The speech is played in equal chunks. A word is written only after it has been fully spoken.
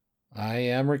I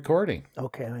am recording.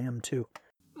 Okay, I am too.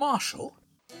 Marshall?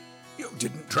 You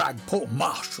didn't drag poor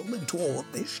Marshall into all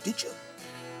of this, did you?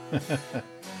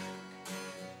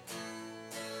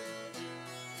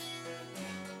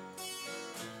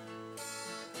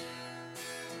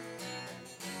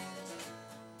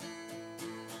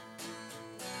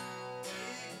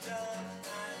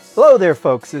 Hello there,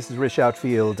 folks. This is Rish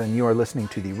Outfield, and you are listening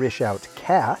to the Rish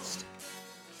Outcast.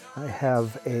 I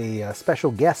have a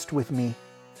special guest with me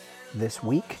this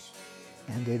week,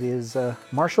 and it is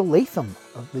Marshall Latham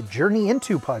of the Journey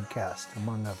Into podcast,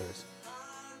 among others.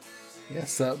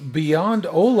 Yes, Beyond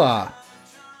Ola.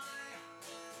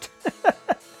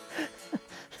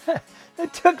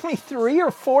 It took me 3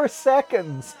 or 4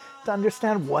 seconds to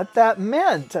understand what that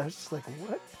meant. I was just like,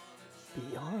 what?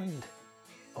 Beyond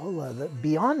Ola? The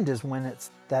beyond is when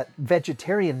it's that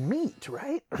vegetarian meat,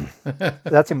 right?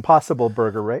 That's Impossible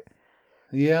Burger, right?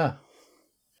 Yeah.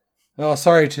 Oh,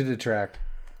 sorry to detract.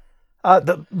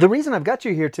 The reason I've got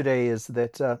you here today is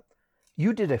that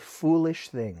you did a foolish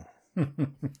thing.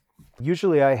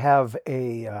 Usually I have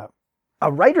a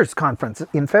writers' conference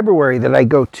in February that I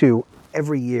go to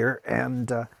every year,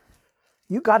 and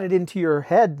you got it into your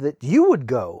head that you would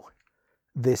go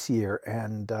this year,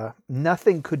 and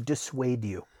nothing could dissuade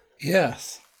you.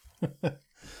 Yes.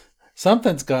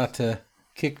 Something's got to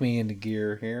kick me into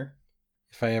gear here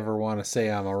if I ever want to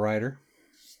say I'm a writer.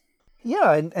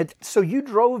 Yeah, and so you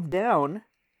drove down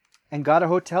and got a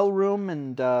hotel room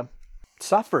and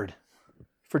suffered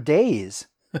for days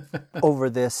over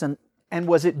this. And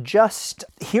was it just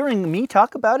hearing me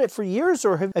talk about it for years,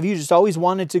 or have you just always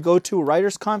wanted to go to a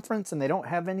writers' conference and they don't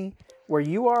have any where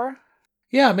you are?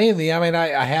 Yeah, mainly. I mean,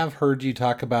 I have heard you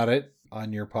talk about it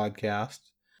on your podcast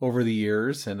over the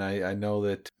years, and I know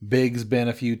that Big's been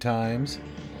a few times.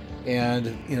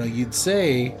 And, you'd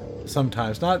say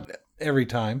sometimes, not every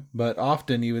time, but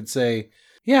often you would say,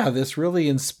 yeah, this really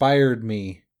inspired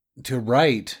me to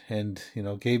write and,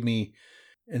 gave me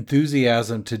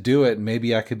enthusiasm to do it, and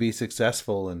maybe I could be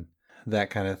successful and that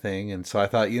kind of thing. And so I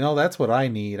thought, that's what I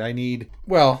need.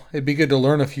 Well, it'd be good to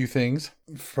learn a few things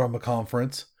from a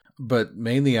conference, but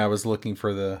mainly I was looking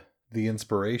for the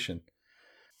inspiration.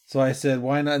 So I said,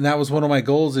 why not? And that was one of my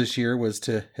goals this year, was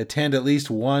to attend at least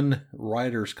one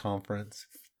writers conference.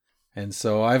 And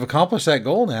so I've accomplished that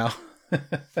goal now.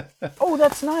 Oh,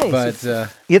 that's nice.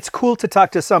 But it's cool to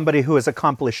talk to somebody who has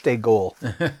accomplished a goal.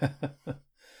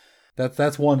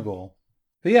 That's one goal.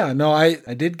 But yeah, no, I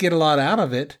did get a lot out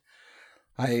of it.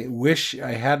 I wish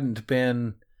I hadn't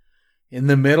been in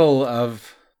the middle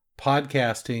of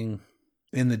podcasting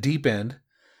in the deep end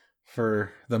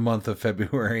for the month of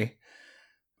February,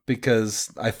 because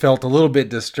I felt a little bit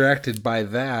distracted by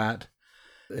that.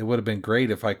 It would have been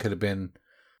great if I could have been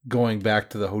going back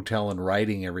to the hotel and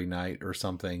writing every night or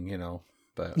something,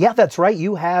 But yeah, that's right.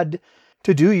 You had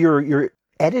to do your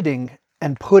editing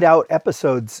and put out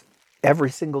episodes every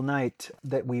single night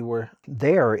that we were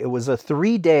there. It was a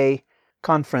 3-day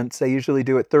conference. They usually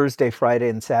do it Thursday, Friday,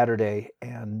 and Saturday.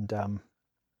 And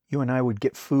you and I would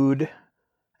get food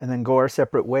and then go our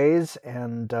separate ways.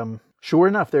 And sure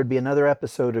enough, there'd be another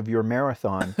episode of your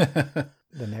marathon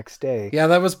the next day. Yeah,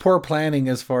 that was poor planning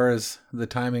as far as the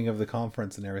timing of the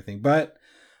conference and everything. But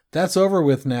that's over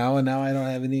with now, and now I don't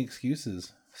have any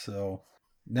excuses. So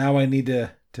now I need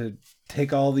to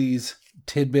take all these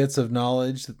tidbits of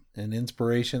knowledge and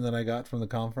inspiration that I got from the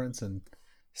conference and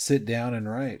sit down and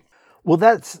write. Well,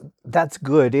 that's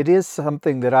good. It is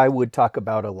something that I would talk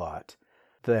about a lot,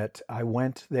 that I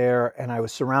went there and I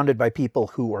was surrounded by people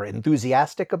who were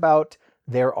enthusiastic about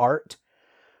their art,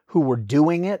 who were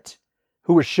doing it,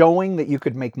 who were showing that you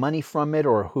could make money from it,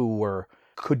 or who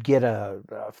could get a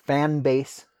fan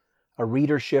base, a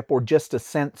readership, or just a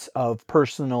sense of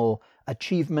personal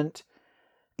achievement.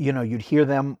 You'd hear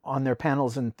them on their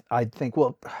panels and I'd think,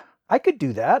 well, I could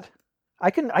do that.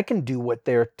 I can do what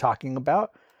they're talking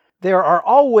about. There are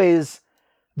always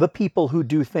the people who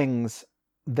do things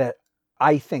that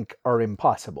I think are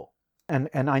impossible. And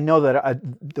I know that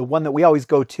the one that we always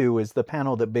go to is the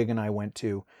panel that Big and I went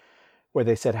to, where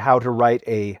they said how to write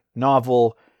a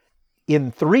novel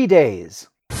in 3 days.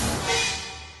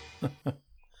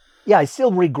 Yeah, I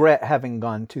still regret having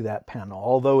gone to that panel,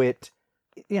 although it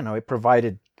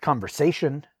provided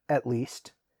conversation, at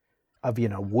least, of,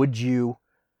 would you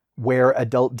wear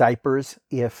adult diapers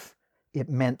if it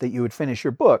meant that you would finish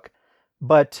your book?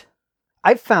 But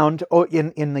I've found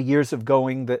in the years of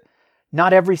going that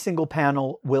not every single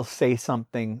panel will say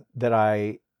something that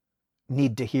I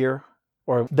need to hear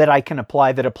or that I can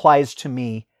apply, that applies to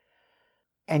me.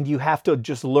 And you have to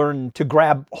just learn to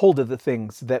grab hold of the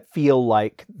things that feel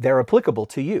like they're applicable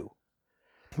to you.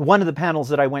 one of the panels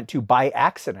that I went to by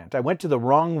accident, I went to the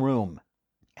wrong room,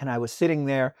 and I was sitting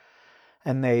there,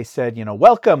 and they said,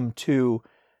 welcome to,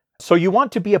 so you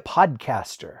want to be a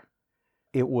podcaster.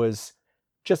 It was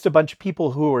just a bunch of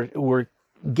people who were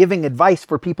giving advice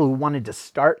for people who wanted to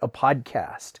start a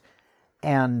podcast.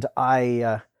 And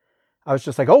I was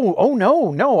just like, oh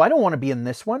no, I don't want to be in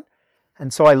this one.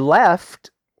 And so I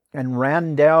left and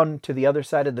ran down to the other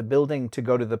side of the building to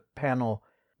go to the panel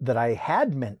that I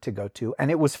had meant to go to, and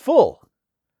it was full.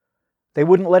 They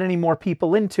wouldn't let any more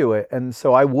people into it, and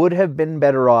so I would have been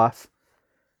better off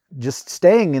just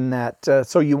staying in that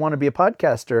So You Want to Be a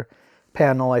Podcaster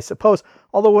panel, I suppose.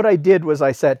 Although what I did was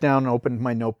I sat down, opened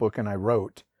my notebook, and I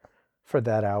wrote for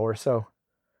that hour, so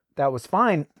that was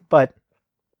fine. But,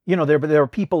 there were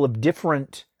people of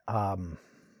different, not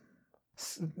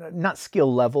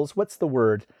skill levels, what's the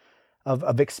word?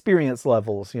 Of experience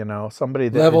levels, somebody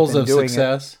that levels had been of doing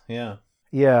success. it.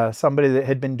 Yeah, somebody that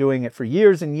had been doing it for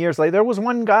years and years. Like there was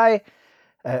one guy,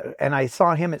 and I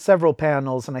saw him at several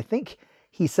panels, and I think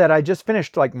he said, I just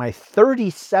finished like my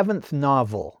 37th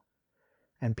novel.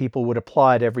 And people would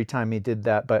applaud every time he did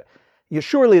that. But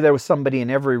surely there was somebody in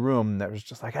every room that was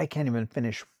just like, I can't even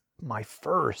finish my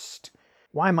first.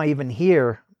 Why am I even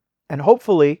here? And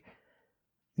hopefully,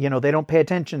 they don't pay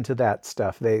attention to that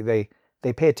stuff. They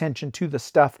pay attention to the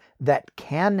stuff that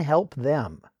can help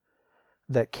them,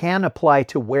 that can apply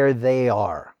to where they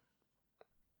are.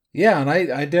 Yeah, and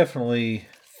I definitely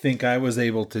think I was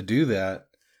able to do that.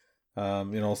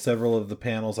 Several of the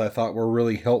panels I thought were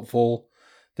really helpful.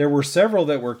 There were several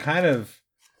that were kind of,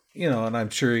 and I'm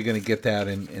sure you're going to get that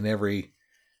in every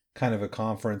kind of a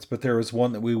conference, but there was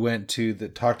one that we went to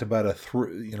that talked about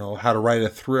how to write a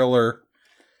thriller.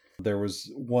 There was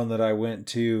one that I went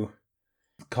to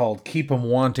called Keep 'Em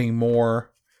Wanting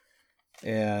More.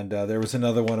 And there was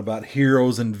another one about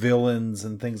heroes and villains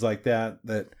and things like that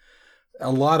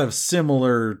a lot of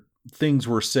similar things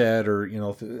were said, or,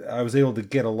 I was able to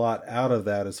get a lot out of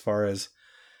that as far as,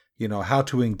 how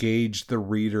to engage the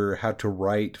reader, how to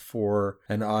write for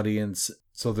an audience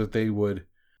so that they would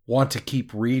want to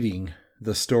keep reading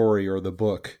the story or the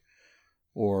book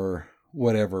or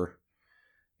whatever.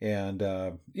 And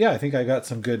I think I got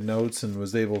some good notes and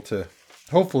was able to,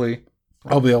 hopefully,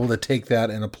 I'll be able to take that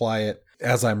and apply it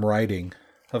as I'm writing.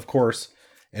 Of course,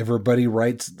 everybody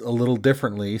writes a little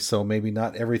differently, so maybe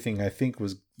not everything I think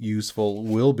was useful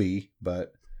will be,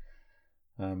 but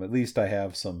at least I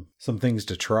have some things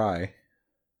to try.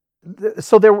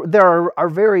 So there are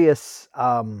various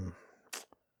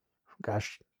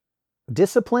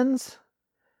disciplines.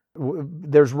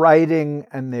 There's writing,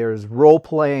 and there's role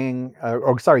playing,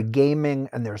 gaming,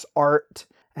 and there's art,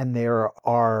 and there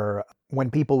are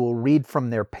when people will read from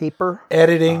their paper.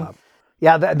 Editing.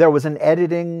 There was an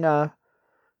editing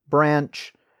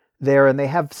branch there, and they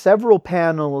have several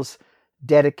panels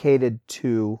dedicated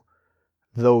to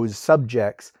those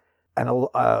subjects, and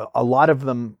a lot of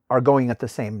them are going at the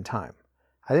same time.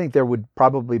 I think there would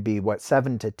probably be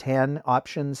 7 to 10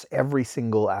 options every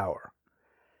single hour.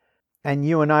 And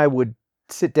you and I would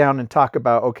sit down and talk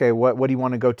about, okay, what do you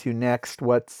want to go to next?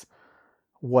 What's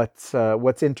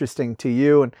interesting to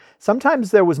you? And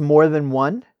sometimes there was more than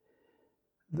one,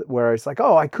 where it's like,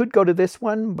 oh, I could go to this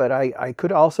one, but I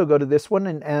could also go to this one.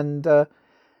 And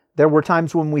there were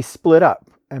times when we split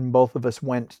up and both of us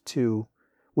went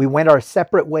our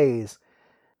separate ways.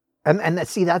 And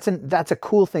see, that's a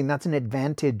cool thing. That's an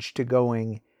advantage to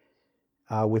going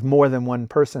with more than one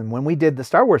person. When we did the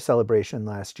Star Wars celebration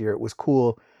last year, it was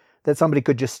cool that somebody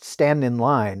could just stand in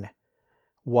line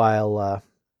while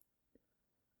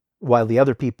the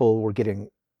other people were going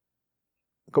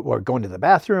to the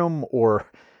bathroom or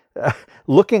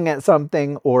looking at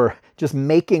something or just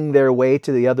making their way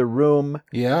to the other room.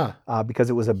 Yeah. Because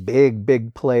it was a big,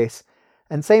 big place.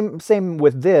 And same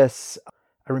with this.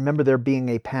 I remember there being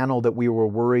a panel that we were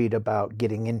worried about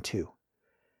getting into.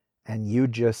 And you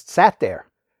just sat there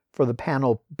for the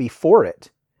panel before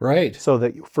it. Right. So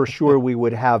that for sure we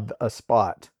would have a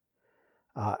spot.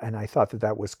 And I thought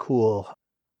that was cool.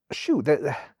 Shoot,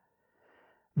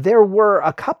 there were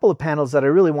a couple of panels that I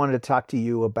really wanted to talk to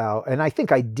you about, and I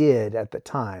think I did at the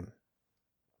time.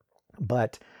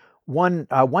 But one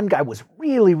guy was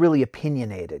really, really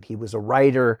opinionated. He was a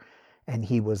writer, and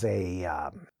he was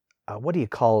what do you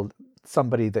call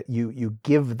somebody that you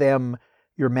give them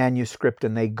your manuscript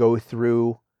and they go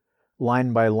through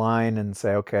line by line and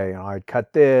say, okay, I'd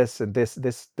cut this and this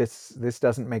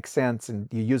doesn't make sense, and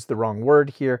you use the wrong word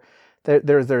here.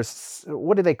 There's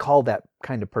what do they call that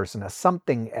kind of person? A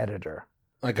something editor.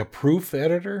 Like a proof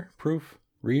editor? Proof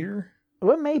reader?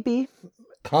 Well, maybe.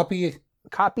 Copy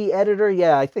editor,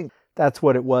 yeah, I think That's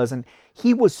what it was. And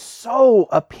he was so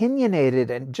opinionated,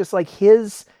 and just like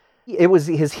it was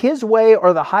his way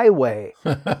or the highway.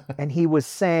 And he was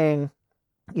saying,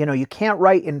 you can't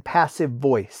write in passive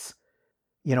voice.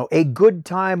 A good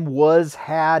time was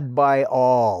had by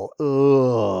all.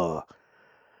 Ugh.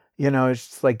 It's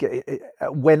just like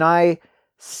when I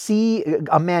see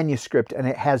a manuscript and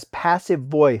it has passive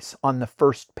voice on the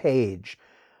first page,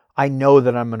 I know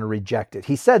that I'm going to reject it.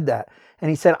 He said that. And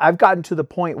he said, I've gotten to the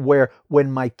point where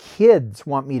when my kids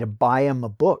want me to buy them a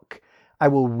book, I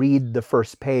will read the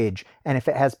first page. And if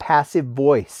it has passive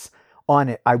voice on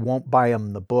it, I won't buy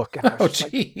them the book. And I was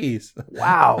jeez. Like,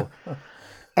 wow.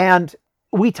 And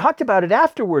we talked about it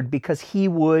afterward, because he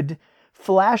would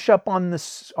flash up on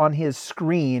his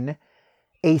screen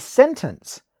a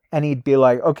sentence. And he'd be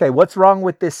like, okay, what's wrong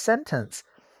with this sentence?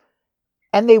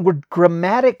 And they were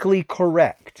grammatically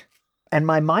correct. And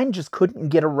my mind just couldn't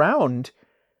get around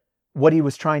what he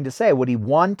was trying to say, what he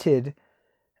wanted.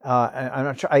 I'm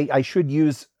not sure. I should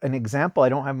use an example. I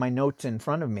don't have my notes in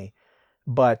front of me.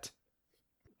 But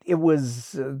it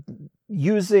was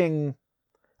using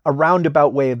a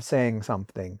roundabout way of saying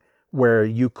something where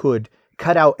you could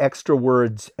cut out extra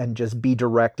words and just be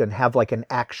direct and have like an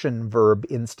action verb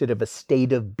instead of a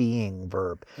state of being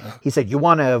verb. He said, you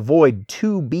want to avoid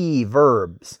to be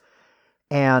verbs.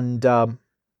 And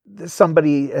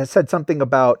somebody said something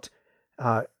about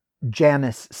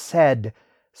Janice said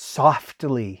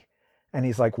softly. And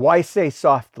he's like, why say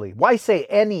softly? Why say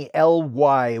any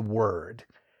ly word?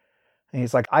 And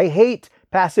he's like, I hate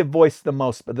passive voice the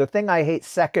most, but the thing I hate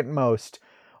second most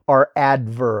are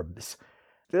adverbs.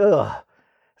 Ugh.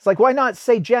 It's like, why not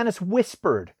say Janice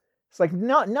whispered? It's like,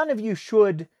 none of you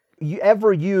should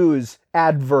ever use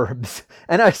adverbs.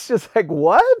 And I was just like,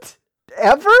 what?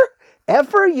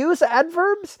 Ever use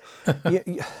adverbs?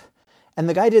 And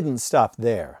the guy didn't stop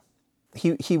there.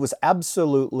 He was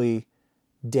absolutely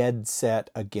dead set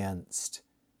against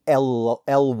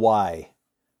ly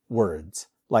words,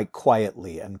 like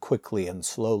quietly and quickly and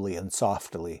slowly and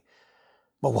softly.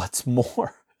 But what's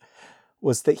more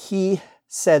was that he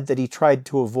said that he tried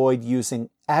to avoid using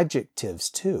adjectives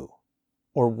too,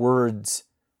 or words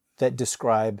that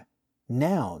describe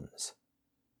nouns.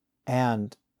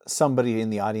 And somebody in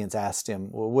the audience asked him,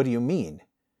 well, what do you mean?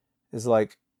 It's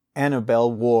like,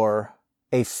 Annabelle wore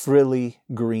a frilly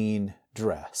green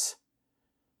dress.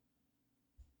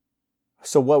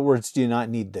 So what words do you not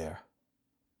need there?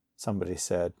 Somebody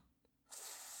said,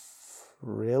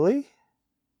 really?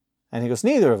 And he goes,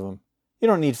 neither of them. You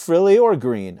don't need frilly or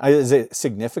green. Is it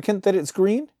significant that it's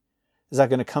green? Is that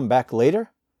going to come back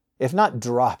later? If not,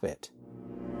 drop it.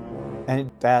 And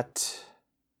that's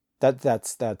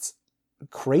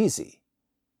crazy.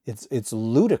 It's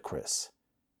ludicrous.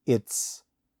 It's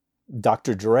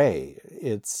Dr. Dre.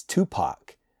 It's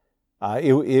Tupac.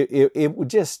 It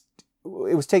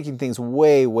was taking things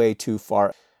way, way too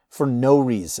far for no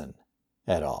reason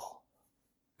at all.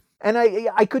 And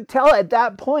I could tell at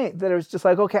that point that it was just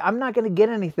like, okay, I'm not going to get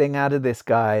anything out of this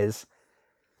guy's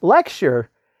lecture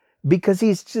because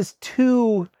he's just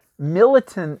too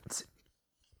militant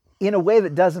in a way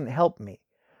that doesn't help me.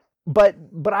 But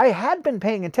I had been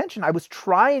paying attention. I was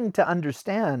trying to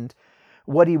understand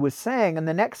what he was saying. And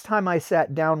the next time I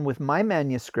sat down with my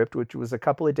manuscript, which was a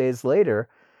couple of days later,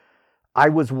 I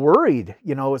was worried.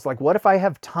 It was like, what if I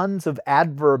have tons of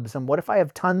adverbs and what if I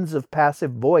have tons of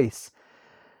passive voice?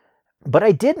 But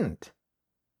I didn't.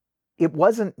 It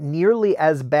wasn't nearly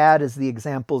as bad as the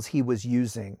examples he was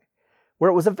using,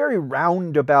 where it was a very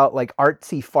roundabout, like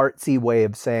artsy-fartsy way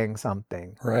of saying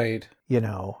something. Right.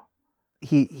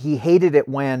 He hated it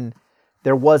when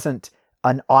there wasn't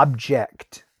an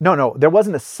object. No, there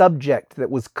wasn't a subject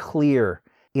that was clear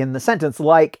in the sentence,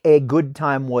 like a good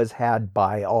time was had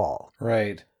by all.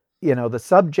 Right. The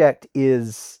subject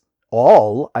is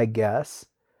all, I guess.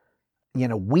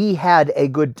 We had a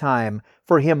good time,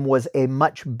 for him was a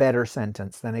much better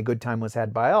sentence than a good time was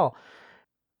had by all.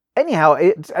 Anyhow,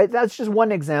 that's just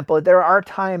one example. There are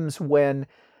times when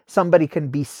somebody can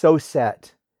be so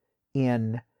set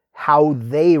in how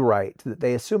they write that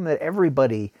they assume that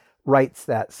everybody writes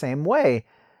that same way.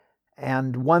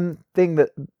 And one thing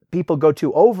that people go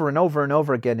to over and over and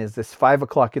over again is this 5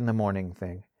 o'clock in the morning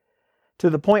thing. To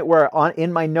the point where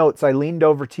in my notes, I leaned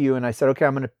over to you and I said, okay,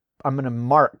 I'm going to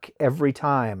mark every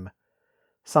time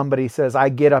somebody says, I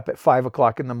get up at 5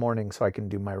 o'clock in the morning so I can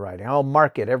do my writing. I'll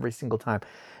mark it every single time.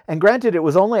 And granted, it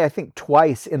was only, I think,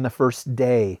 twice in the first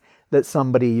day that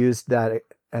somebody used that.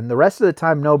 And the rest of the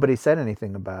time, nobody said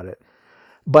anything about it.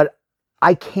 But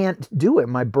I can't do it.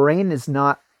 My brain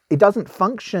it doesn't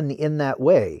function in that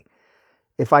way.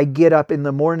 If I get up in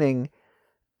the morning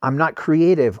I'm not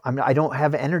creative. I don't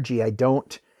have energy.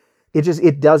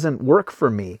 It doesn't work for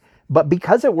me. But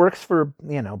because it works for,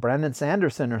 Brandon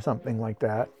Sanderson or something like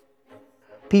that,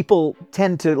 people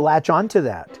tend to latch onto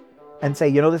that and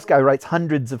say, this guy writes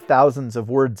hundreds of thousands of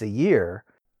words a year.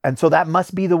 And so that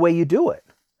must be the way you do it.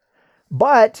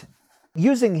 But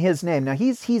using his name, now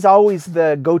he's always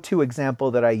the go-to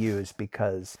example that I use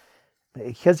because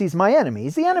he's my enemy.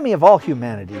 He's the enemy of all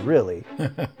humanity, really.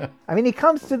 I mean, he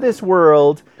comes to this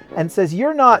world and says,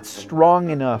 you're not strong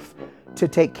enough to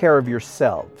take care of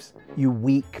yourselves, you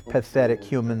weak, pathetic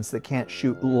humans that can't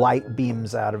shoot light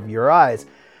beams out of your eyes.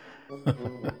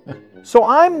 So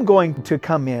I'm going to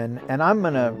come in and I'm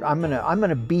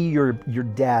gonna be your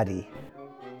daddy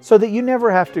so that you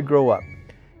never have to grow up.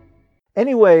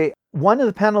 Anyway, one of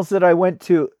the panels that I went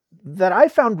to that I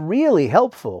found really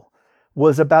helpful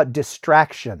was about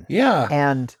distraction. Yeah.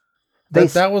 And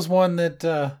that was one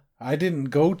that I didn't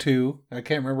go to. I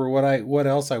can't remember what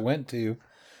else I went to,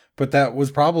 but that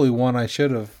was probably one I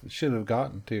should have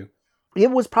gotten to.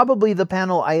 It was probably the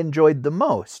panel I enjoyed the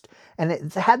most, and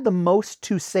it had the most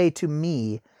to say to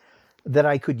me that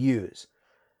I could use.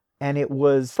 And it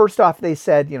was, first off, they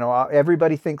said,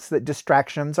 everybody thinks that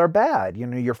distractions are bad.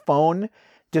 Your phone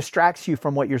distracts you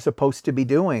from what you're supposed to be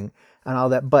doing and all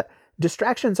that. But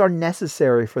distractions are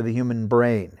necessary for the human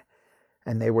brain.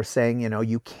 And they were saying,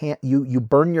 you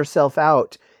burn yourself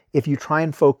out if you try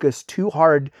and focus too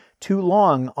hard, too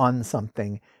long on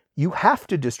something. You have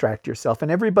to distract yourself.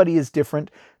 And everybody is different.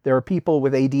 There are people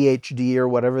with ADHD or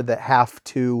whatever that have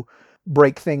to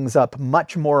break things up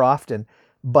much more often.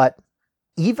 But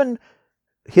even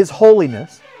His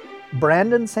Holiness,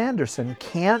 Brandon Sanderson,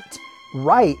 can't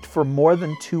write for more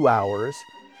than 2 hours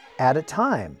at a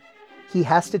time. He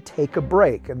has to take a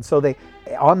break. And so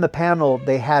on the panel,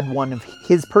 they had one of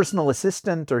his personal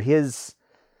assistant or his,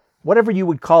 whatever you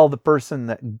would call the person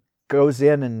that goes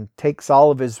in and takes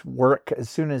all of his work as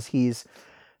soon as he's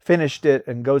finished it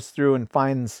and goes through and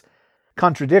finds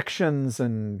contradictions,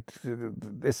 and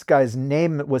this guy's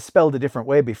name was spelled a different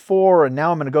way before, and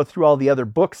now I'm going to go through all the other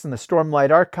books in the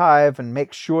Stormlight Archive and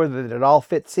make sure that it all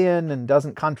fits in and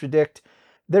doesn't contradict.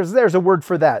 There's a word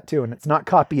for that too, and it's not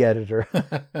copy editor.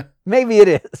 Maybe it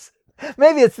is.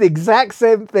 Maybe it's the exact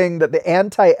same thing that the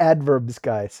anti-adverbs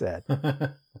guy said.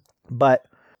 But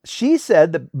she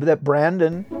said that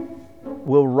Brandon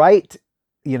will write,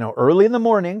 early in the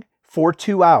morning for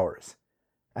 2 hours.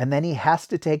 And then he has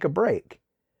to take a break.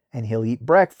 And he'll eat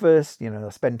breakfast,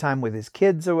 spend time with his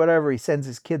kids or whatever. He sends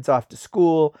his kids off to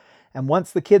school. And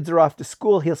once the kids are off to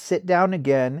school, he'll sit down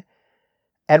again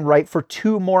and write for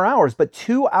 2 more hours. But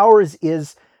 2 hours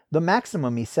is the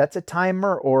maximum. He sets a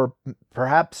timer, or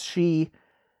perhaps she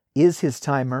is his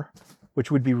timer,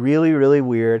 which would be really, really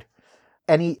weird.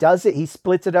 And he does it. He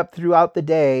splits it up throughout the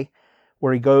day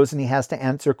where he goes and he has to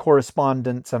answer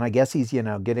correspondence. And I guess he's,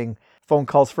 getting phone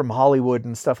calls from Hollywood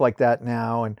and stuff like that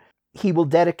now. And he will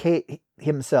dedicate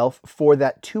himself for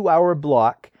that 2 hour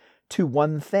block to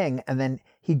one thing. And then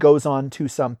he goes on to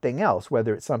something else,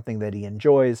 whether it's something that he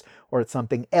enjoys or it's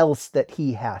something else that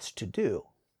he has to do.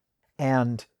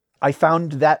 And I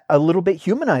found that a little bit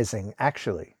humanizing,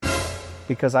 actually,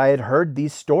 because I had heard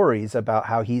these stories about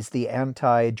how he's the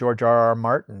anti-George R.R.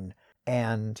 Martin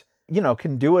and,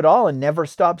 can do it all and never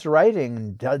stops writing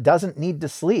and doesn't need to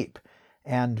sleep.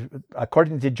 And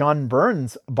according to John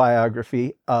Burns'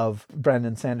 biography of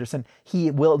Brandon Sanderson,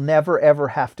 he will never, ever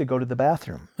have to go to the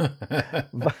bathroom.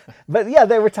 but yeah,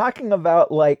 they were talking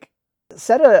about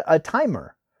set a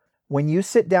timer when you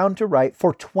sit down to write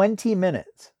for 20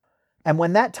 minutes. And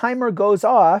when that timer goes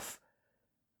off,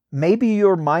 maybe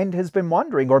your mind has been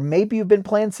wandering, or maybe you've been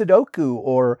playing Sudoku,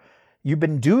 or you've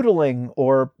been doodling,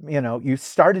 or, you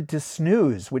started to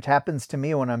snooze, which happens to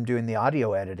me when I'm doing the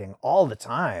audio editing all the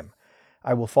time.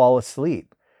 I will fall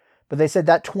asleep. But they said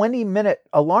that 20-minute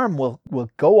alarm will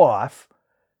go off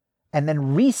and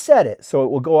then reset it so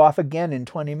it will go off again in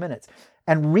 20 minutes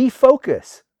and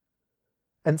refocus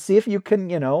and see if you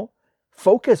can,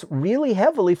 focus really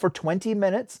heavily for 20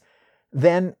 minutes.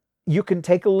 Then you can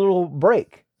take a little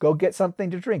break, go get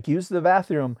something to drink, use the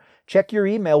bathroom, check your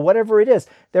email, whatever it is.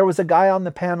 There was a guy on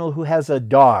the panel who has a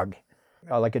dog,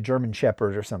 like a German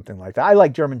Shepherd or something like that. I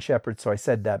like German Shepherds, so I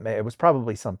said that. It was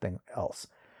probably something else.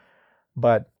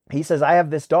 But he says, I have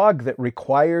this dog that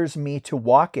requires me to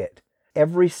walk it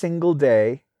every single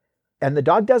day. And the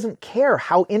dog doesn't care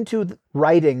how into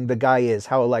writing the guy is,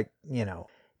 how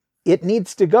it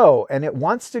needs to go. And it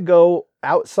wants to go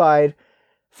outside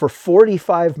for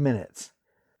 45 minutes.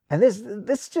 And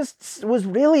this just was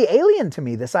really alien to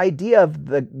me, this idea of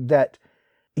that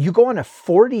You go on a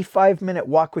 45-minute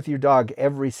walk with your dog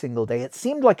every single day. It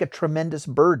seemed like a tremendous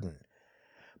burden.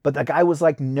 But the guy was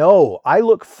like, no, I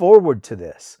look forward to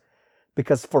this.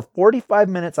 Because for 45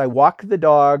 minutes, I walk the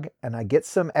dog and I get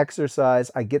some exercise,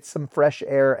 I get some fresh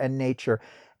air and nature,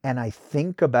 and I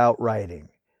think about writing.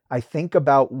 I think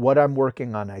about what I'm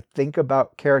working on. I think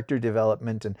about character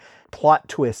development and plot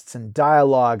twists and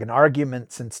dialogue and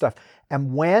arguments and stuff.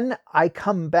 And when I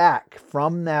come back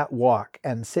from that walk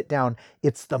and sit down,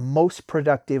 it's the most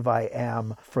productive I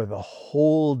am for the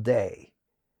whole day,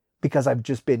 because I've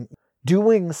just been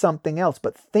doing something else,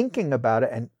 but thinking about it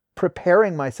and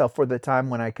preparing myself for the time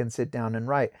when I can sit down and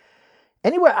write.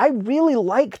 Anyway, I really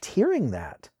liked hearing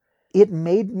that. It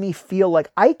made me feel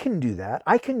like I can do that.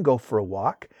 I can go for a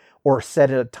walk or set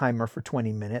a timer for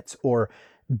 20 minutes or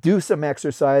do some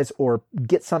exercise or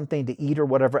get something to eat or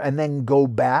whatever, and then go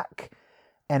back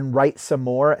and write some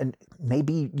more. And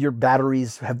maybe your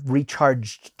batteries have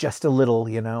recharged just a little,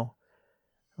 you know.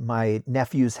 My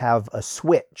nephews have a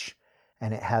Switch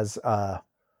and it has a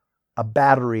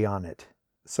battery on it,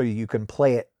 so you can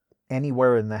play it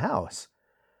anywhere in the house.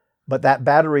 But that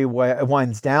battery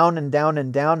winds down and down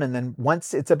and down, and then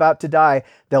once it's about to die,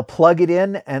 they'll plug it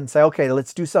in and say, okay,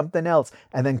 let's do something else,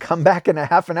 and then come back in a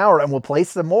half an hour and we'll play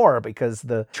some more, because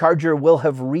the charger will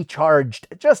have recharged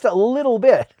just a little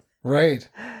bit. Right.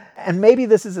 And maybe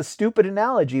this is a stupid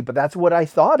analogy, but that's what I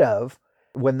thought of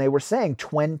when they were saying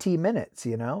 20 minutes,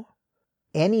 you know?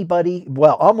 Anybody,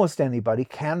 well, almost anybody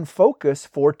can focus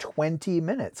for 20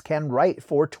 minutes, can write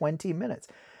for 20 minutes.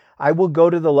 I will go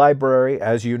to the library,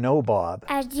 as you know, Bob.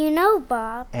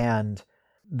 And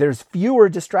there's fewer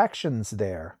distractions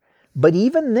there. But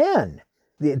even then,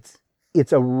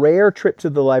 it's a rare trip to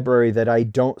the library that I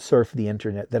don't surf the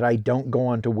internet, that I don't go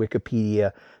onto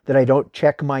Wikipedia, that I don't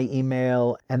check my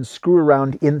email and screw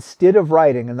around instead of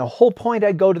writing. And the whole point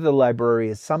I go to the library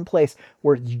is someplace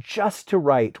where it's just to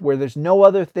write, where there's no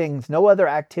other things, no other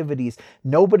activities,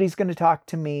 nobody's going to talk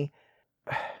to me.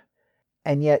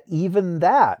 And yet even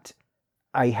that,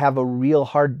 I have a real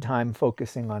hard time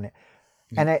focusing on it.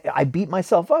 And I beat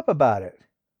myself up about it.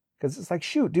 Because it's like,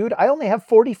 shoot, dude, I only have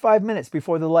 45 minutes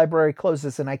before the library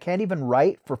closes and I can't even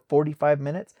write for 45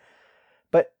 minutes.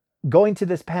 But going to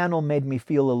this panel made me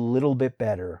feel a little bit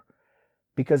better,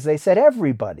 because they said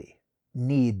everybody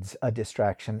needs a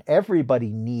distraction. Everybody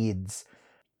needs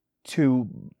to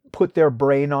put their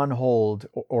brain on hold,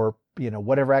 or you know,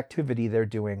 whatever activity they're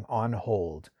doing on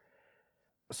hold,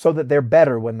 so that they're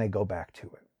better when they go back to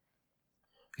it.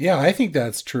 Yeah, I think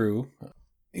that's true.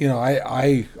 You know,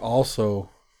 I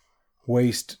also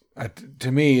waste,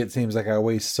 to me, it seems like I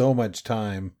waste so much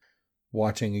time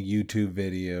watching YouTube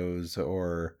videos,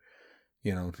 or,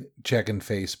 you know, checking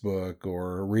Facebook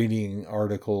or reading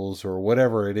articles or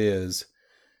whatever it is.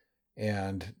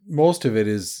 And most of it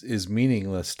is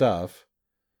meaningless stuff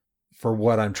for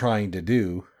what I'm trying to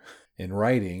do in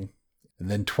writing. And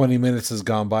then 20 minutes has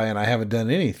gone by and I haven't done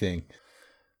anything.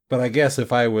 But I guess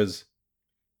if I was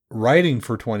writing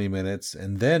for 20 minutes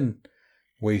and then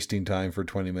wasting time for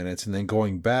 20 minutes and then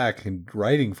going back and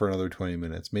writing for another 20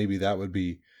 minutes, maybe that would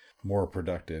be more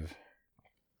productive.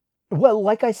 Well,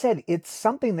 like I said, it's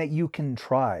something that you can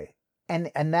try.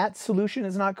 And that solution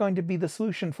is not going to be the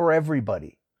solution for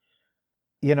everybody.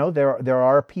 You know, there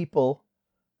are people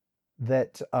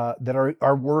that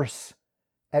are worse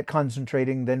at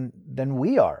concentrating than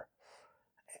we are.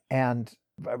 And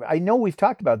I know we've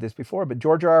talked about this before, but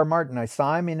George R.R. Martin, I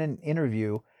saw him in an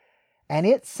interview, and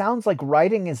it sounds like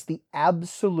writing is the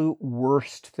absolute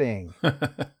worst thing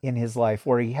in his life,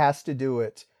 where he has to do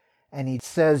it. And he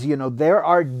says, you know, there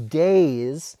are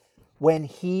days when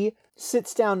he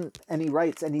sits down and he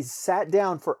writes, and he's sat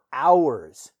down for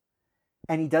hours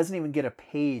and he doesn't even get a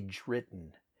page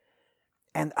written.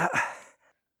 And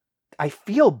I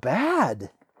feel bad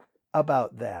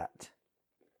about that,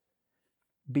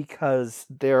 because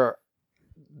there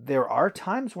are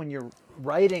times when you're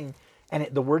writing and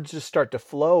the words just start to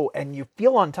flow and you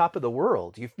feel on top of the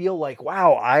world. You feel like,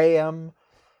 wow,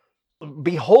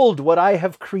 behold what I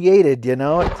have created, you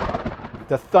know, it's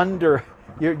the thunder,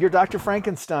 you're Dr.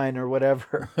 Frankenstein or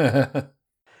whatever.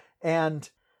 And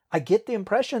I get the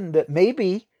impression that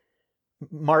maybe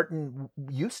Martin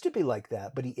used to be like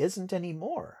that, but he isn't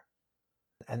anymore.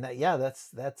 And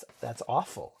that's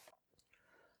awful.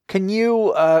 Can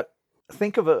you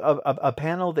think of a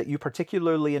panel that you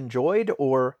particularly enjoyed,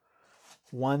 or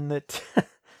one that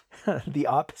the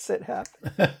opposite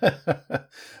happened?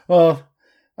 Well,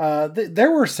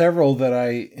 there were several that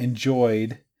I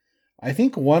enjoyed. I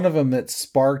think one of them that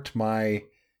sparked my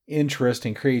interest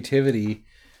and creativity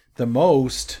the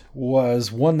most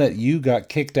was one that you got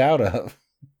kicked out of.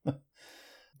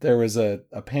 there was a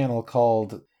panel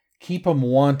called Keep 'em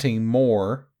Wanting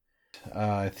More.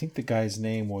 I think the guy's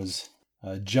name was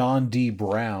John D.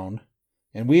 Brown.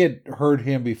 And we had heard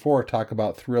him before talk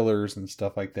about thrillers and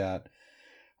stuff like that.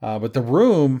 But the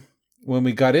room, when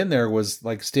we got in there, was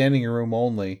like standing room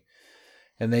only.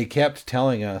 And they kept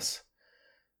telling us,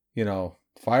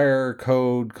 fire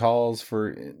code calls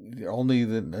for only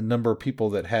the number of people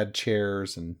that had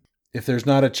chairs. And if there's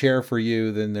not a chair for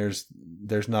you, then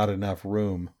there's not enough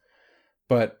room.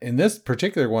 But in this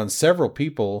particular one, several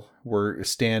people were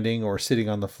standing or sitting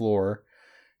on the floor.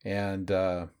 And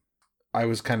I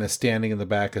was kind of standing in the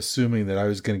back, assuming that I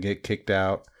was going to get kicked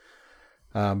out.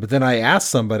 But then I asked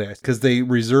somebody, because they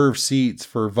reserve seats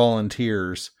for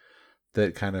volunteers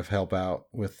that kind of help out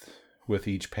with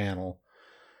each panel.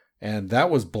 And that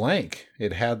was blank.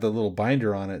 It had the little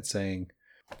binder on it saying,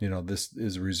 this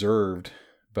is reserved.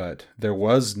 But there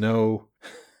was no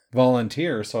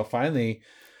volunteer. So finally,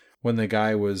 when the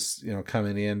guy was,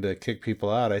 coming in to kick people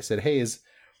out, I said, "Hey, is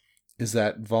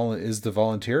the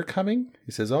volunteer coming?"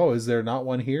 He says, "Oh, is there not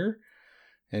one here?"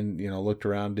 And, looked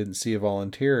around, didn't see a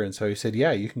volunteer. And so he said,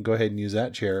 "Yeah, you can go ahead and use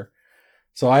that chair."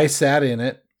 So I sat in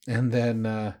it, and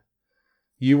then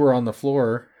you were on the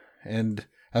floor, and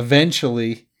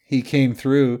eventually he came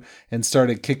through and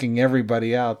started kicking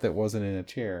everybody out that wasn't in a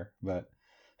chair. But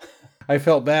I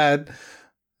felt bad.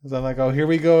 So I'm like, oh, here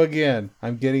we go again.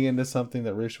 I'm getting into something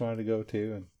that Rish wanted to go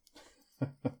to.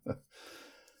 And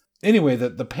anyway,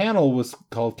 the panel was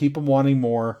called Keep 'em Wanting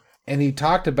More. And he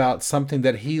talked about something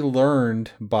that he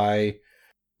learned by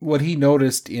what he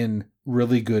noticed in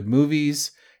really good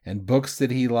movies and books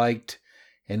that he liked.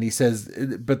 And he says,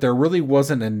 but there really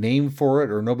wasn't a name for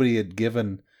it, or nobody had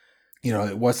given,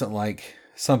 it wasn't like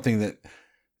something that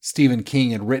Stephen King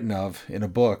had written of in a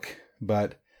book.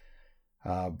 But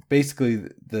basically,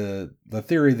 the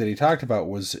theory that he talked about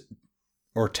was,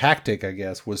 or tactic, I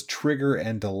guess, was trigger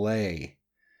and delay.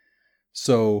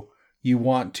 So you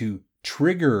want to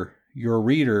trigger your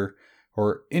reader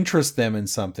or interest them in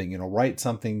something, write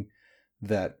something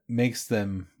that makes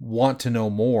them want to know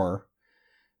more,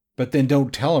 but then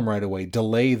don't tell them right away.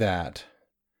 Delay that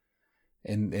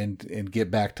and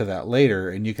get back to that later.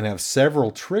 And you can have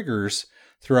several triggers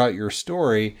throughout your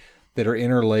story that are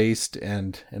interlaced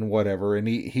and whatever. And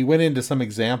he went into some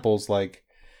examples, like,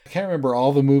 I can't remember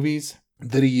all the movies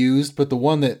that he used, but the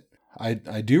one that I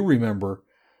do remember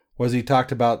was he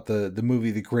talked about the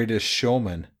movie The Greatest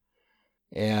Showman,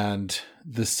 and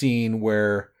the scene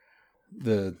where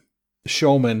the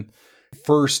showman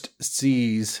first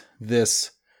sees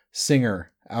this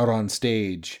singer out on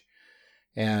stage,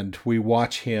 and we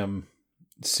watch him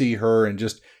see her, and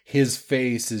just his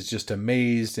face is just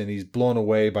amazed, and he's blown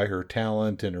away by her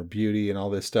talent and her beauty and all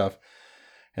this stuff.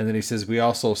 And then he says, we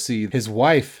also see his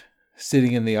wife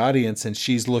sitting in the audience, and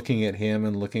she's looking at him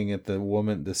and looking at the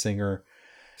woman, the singer.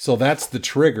 So that's the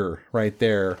trigger right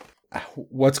there.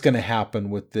 What's going to happen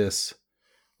with this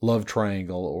love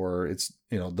triangle, or it's,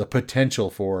 the potential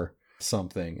for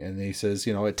something. And he says,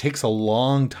 it takes a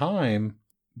long time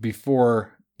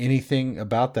before anything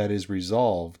about that is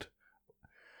resolved.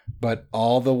 But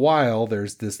all the while,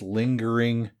 there's this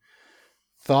lingering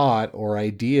thought or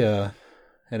idea,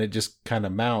 and it just kind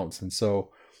of mounts. And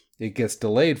so it gets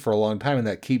delayed for a long time, and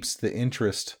that keeps the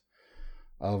interest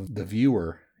of the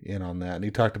viewer in on that. And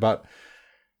he talked about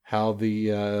how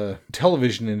the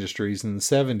television industries in the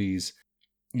 70s,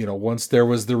 once there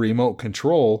was the remote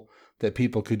control, that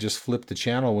people could just flip the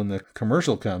channel when the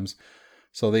commercial comes.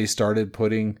 So they started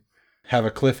have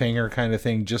a cliffhanger kind of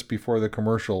thing just before the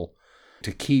commercial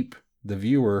to keep the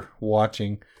viewer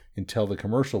watching until the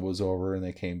commercial was over and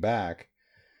they came back.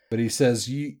 But he says,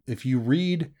 if you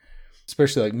read,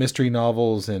 especially like mystery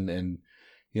novels and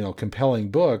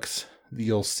compelling books,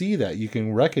 you'll see that you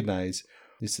can recognize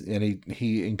this. And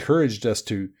he encouraged us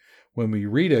to, when we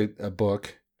read a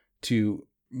book, to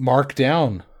mark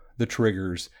down the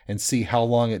triggers and see how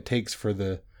long it takes for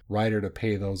the writer to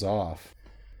pay those off.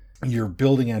 You're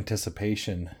building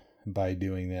anticipation by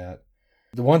doing that.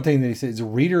 The one thing that he says,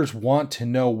 readers want to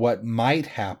know what might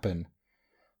happen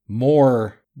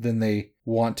more than they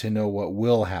want to know what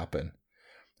will happen.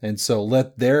 And so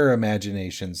let their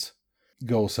imaginations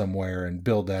go somewhere and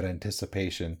build that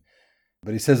anticipation.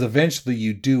 But he says eventually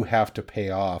you do have to pay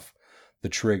off the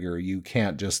trigger. You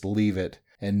can't just leave it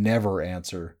and never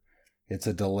answer. It's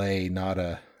a delay, not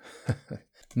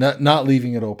not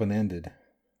leaving it open-ended.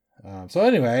 So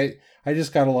anyway, I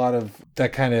just got a lot of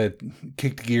that, kind of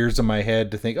kicked gears in my head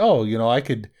to think, I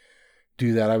could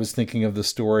do that. I was thinking of the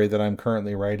story that I'm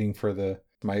currently writing for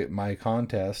my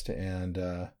contest, and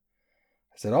I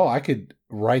said, I could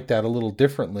write that a little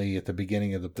differently at the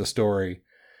beginning of the story.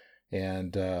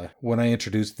 And when I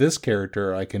introduce this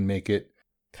character, I can make it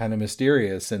kind of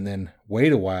mysterious and then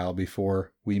wait a while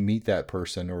before we meet that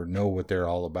person or know what they're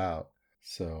all about.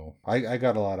 So I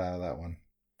got a lot out of that one.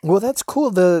 Well, that's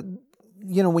cool.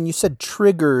 When you said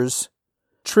triggers,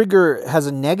 trigger has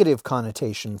a negative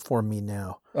connotation for me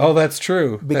now. Oh, that's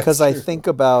true. Because that's I think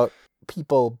about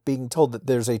people being told that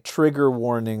there's a trigger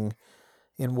warning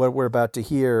in what we're about to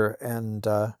hear, and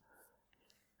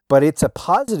but it's a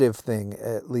positive thing,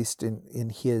 at least in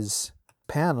his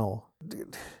panel.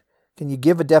 Can you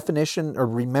give a definition or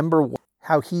remember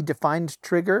how he defined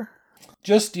trigger?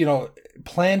 Just,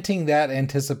 planting that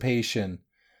anticipation,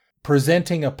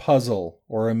 presenting a puzzle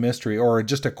or a mystery or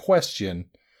just a question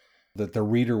that the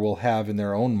reader will have in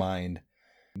their own mind,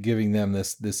 giving them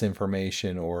this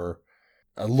information or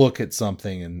a look at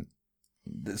something.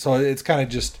 And so it's kind of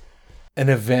just an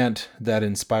event that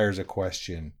inspires a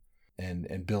question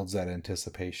and builds that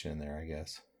anticipation in there, I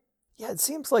guess. Yeah, it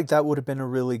seems like that would have been a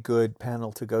really good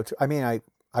panel to go to. I mean,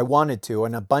 I wanted to,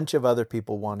 and a bunch of other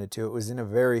people wanted to. It was in a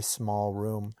very small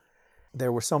room.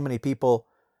 There were so many people.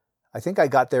 I think I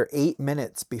got there 8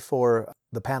 minutes before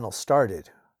the panel started,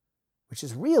 which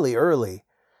is really early,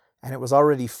 and it was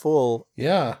already full.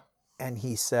 Yeah. And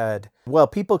he said, well,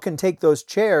 people can take those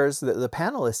chairs that the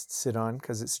panelists sit on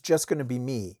because it's just going to be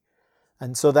me.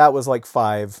 And so that was like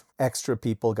 5 extra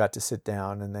people got to sit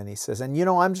down. And then he says, and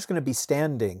I'm just going to be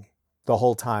standing the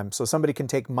whole time, so somebody can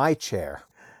take my chair.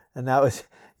 And that was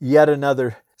yet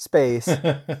another space.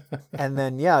 And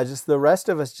then, just the rest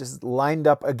of us just lined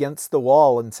up against the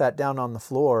wall and sat down on the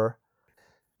floor.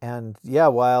 And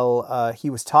while he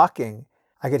was talking,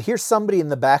 I could hear somebody in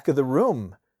the back of the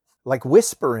room, like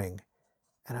whispering.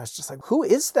 And I was just like, who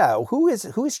is that? Who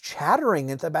is chattering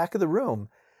at the back of the room?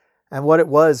 And what it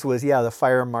was the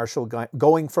fire marshal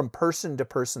going from person to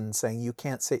person saying, you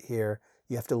can't sit here,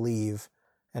 you have to leave.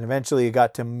 And eventually it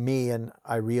got to me, and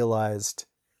I realized,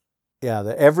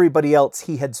 that everybody else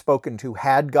he had spoken to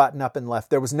had gotten up and left.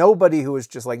 There was nobody who was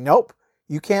just like, nope,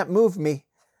 you can't move me.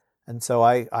 And so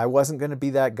I wasn't going to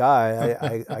be that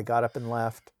guy. I got up and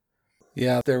left.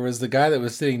 Yeah, there was the guy that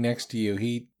was sitting next to you.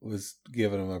 He was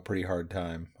giving him a pretty hard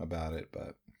time about it,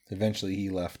 but eventually he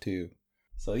left too.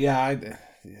 So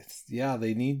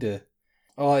they need to.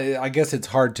 Well, I guess it's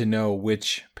hard to know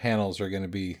which panels are going to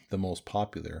be the most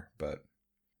popular, but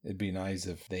it'd be nice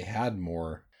if they had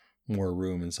more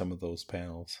room in some of those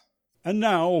panels. And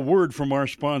now a word from our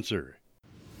sponsor.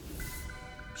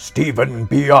 Stephen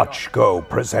Biotchko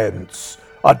presents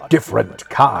a different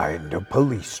kind of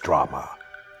police drama.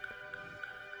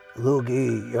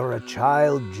 Loogie, you're a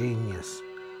child genius.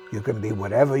 You can be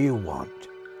whatever you want.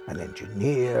 An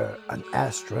engineer, an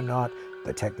astronaut,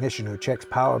 the technician who checks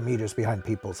power meters behind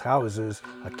people's houses,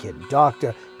 a kid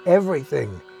doctor,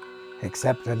 everything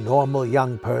except a normal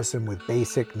young person with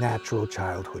basic natural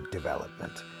childhood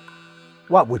development.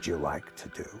 What would you like to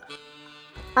do?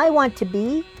 I want to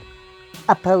be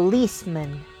a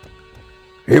policeman.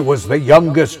 He was the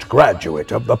youngest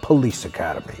graduate of the police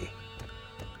academy.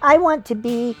 I want to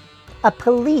be a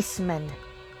policeman.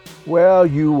 Well,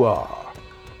 you are.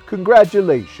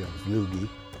 Congratulations, Loogie.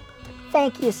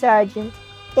 Thank you, Sergeant.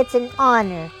 It's an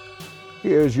honor.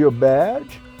 Here's your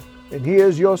badge, and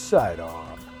here's your sidearm.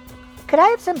 Could I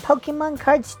have some Pokemon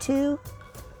cards, too?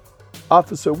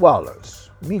 Officer Wallace,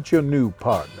 meet your new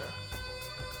partner.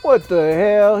 What the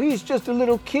hell? He's just a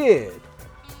little kid.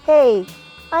 Hey,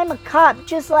 I'm a cop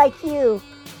just like you.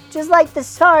 Just like the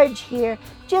Sarge here.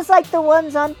 Just like the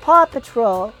ones on Paw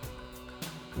Patrol.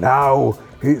 Now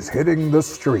he's hitting the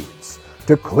streets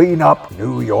to clean up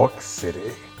New York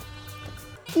City.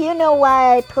 Do you know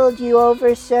why I pulled you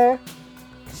over, sir?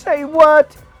 Say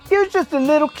what? You're just a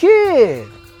little kid.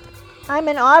 I'm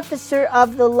an officer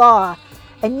of the law,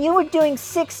 and you were doing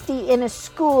 60 in a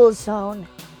school zone.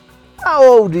 How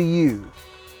old are you?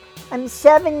 I'm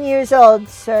 7 years old,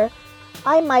 sir.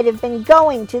 I might have been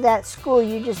going to that school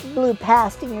you just blew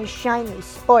past in your shiny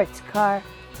sports car.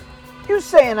 You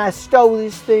saying I stole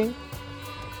this thing?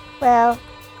 Well,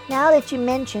 now that you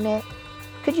mention it,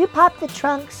 could you pop the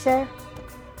trunk, sir?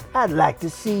 I'd like to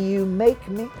see you make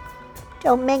me.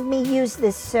 Don't make me use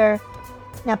this, sir.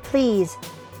 Now please,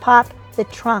 pop the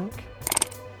trunk.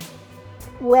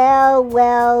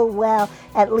 Well,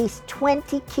 at least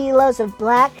 20 kilos of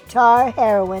black tar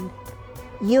heroin.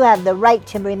 You have the right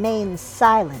to remain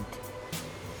silent.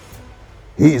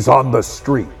 He's on the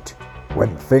street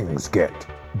when things get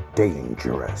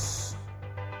dangerous.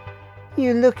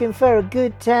 You looking for a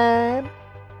good time?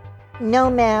 No,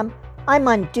 ma'am. I'm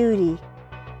on duty.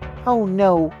 Oh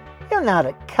no, you're not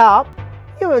a cop.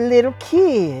 You're a little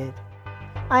kid.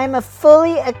 I am a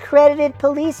fully accredited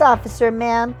police officer,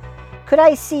 ma'am. Could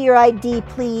I see your ID,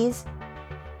 please?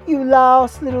 You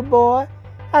lost, little boy?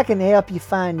 I can help you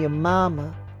find your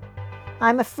mama.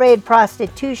 I'm afraid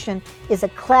prostitution is a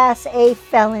Class A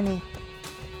felony.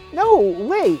 No,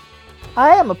 wait. I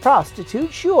am a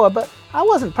prostitute, sure, but I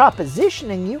wasn't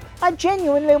propositioning you. I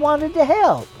genuinely wanted to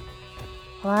help.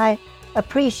 Well, I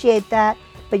appreciate that,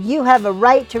 but you have a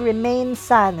right to remain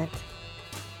silent.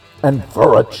 And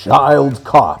for a child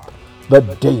cop, the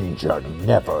danger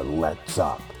never lets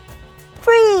up.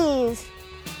 Freeze!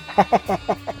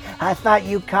 I thought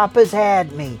you coppers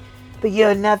had me, but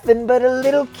you're nothing but a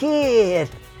little kid.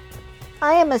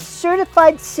 I am a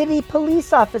certified city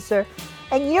police officer,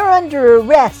 and you're under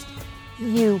arrest,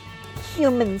 you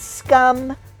human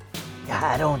scum.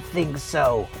 I don't think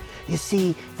so. You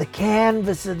see, the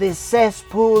canvas of this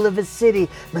cesspool of a city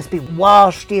must be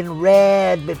washed in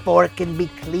red before it can be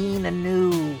clean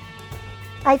anew.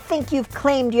 I think you've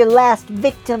claimed your last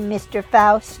victim, Mr.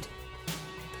 Faust.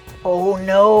 Oh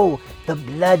no, the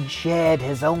bloodshed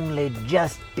has only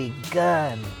just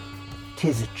begun.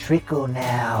 'Tis a trickle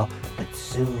now, but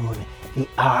soon the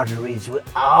arteries will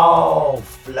all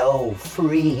flow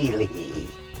freely.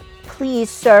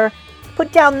 Please, sir,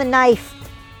 put down the knife.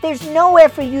 There's nowhere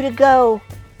for you to go.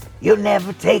 You'll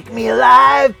never take me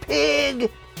alive,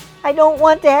 pig. I don't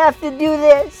want to have to do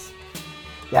this.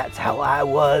 That's how I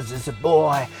was as a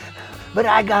boy, but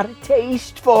I got a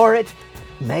taste for it.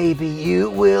 Maybe you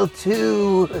will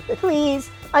too. Please,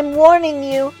 I'm warning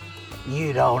you.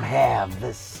 You don't have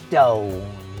the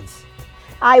stones.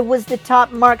 I was the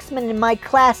top marksman in my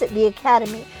class at the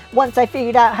academy once I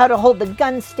figured out how to hold the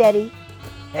gun steady.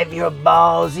 Have your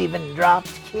balls even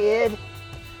dropped, kid?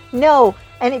 No,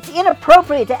 and it's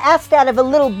inappropriate to ask that of a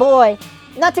little boy,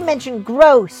 not to mention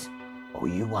gross. Oh,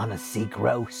 you want to see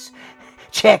gross?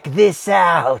 Check this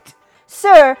out.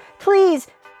 Sir, please,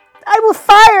 I will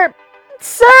fire.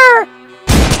 Sir!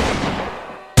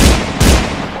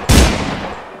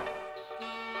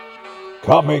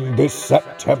 Coming this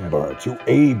September to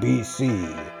ABC,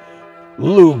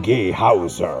 Loogie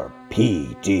Howser,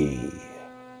 PD.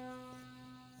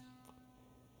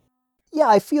 Yeah,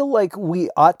 I feel like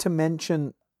we ought to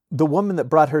mention the woman that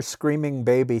brought her screaming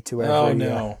baby to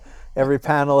every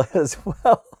panel as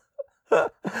well.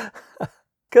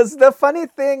 Because the funny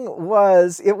thing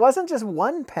was, it wasn't just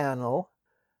one panel,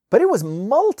 but it was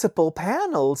multiple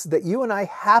panels that you and I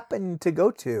happened to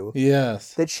go to.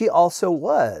 Yes. That she also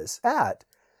was at.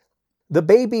 The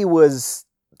baby was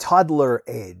toddler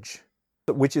age,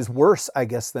 which is worse, I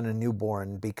guess, than a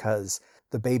newborn, because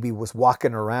the baby was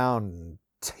walking around and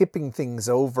tipping things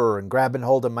over and grabbing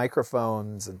hold of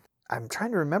microphones. And I'm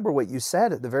trying to remember what you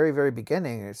said at the very, very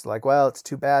beginning. It's like, well, it's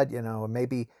too bad,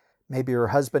 maybe her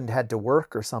husband had to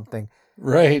work or something.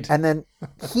 Right. And then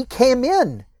he came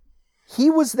in. He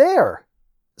was there.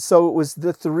 So it was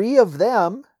the three of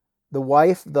them, the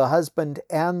wife, the husband,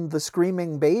 and the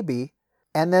screaming baby.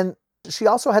 And then she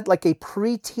also had like a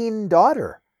preteen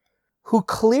daughter who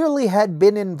clearly had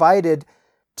been invited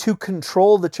to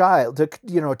control the child,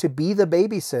 to be the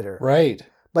babysitter. Right.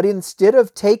 But instead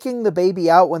of taking the baby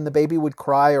out when the baby would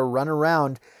cry or run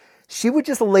around, she would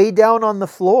just lay down on the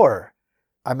floor.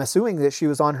 I'm assuming that she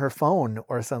was on her phone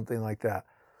or something like that.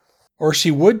 Or she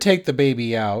would take the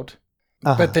baby out,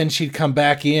 but then she'd come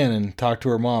back in and talk to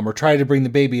her mom, or try to bring the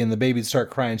baby in, the baby'd start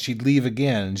crying. She'd leave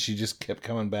again, and she just kept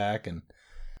coming back. And,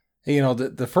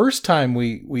 the first time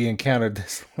we encountered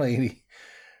this lady,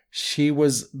 she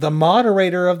was the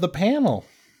moderator of the panel,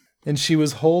 and she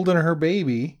was holding her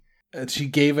baby, and she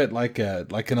gave it like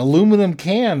an aluminum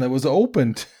can that was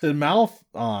open to the mouth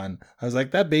on. I was like,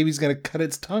 that baby's going to cut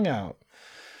its tongue out.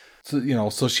 So,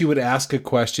 so she would ask a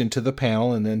question to the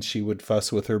panel, and then she would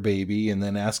fuss with her baby and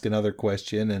then ask another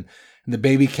question. And the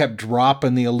baby kept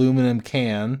dropping the aluminum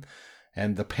can,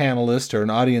 and the panelist or an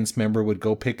audience member would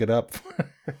go pick it up.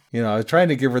 I was trying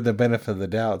to give her the benefit of the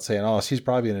doubt, saying, oh, she's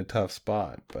probably in a tough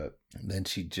spot. But then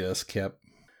she just kept,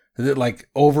 like,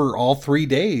 over all 3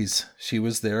 days, she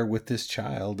was there with this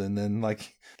child. And then,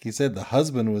 like you said, the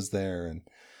husband was there.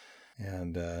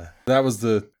 And that was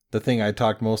the thing I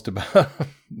talked most about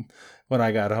when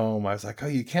I got home. I was like, oh,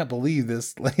 you can't believe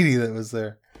this lady that was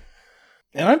there.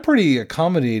 And I'm pretty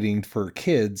accommodating for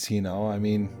kids, I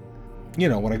mean,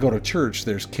 when I go to church,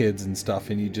 there's kids and stuff,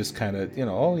 and you just kind of,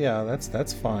 oh yeah,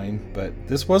 that's fine. But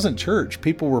this wasn't church.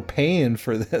 People were paying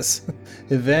for this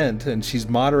event, and she's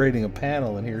moderating a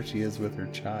panel, and here she is with her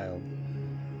child.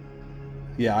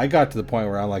 Yeah, I got to the point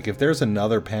where I'm like, if there's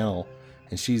another panel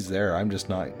and she's there, I'm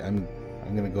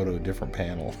going to go to a different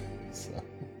panel. So,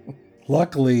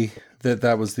 luckily,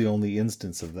 that was the only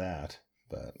instance of that.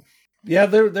 But Yeah,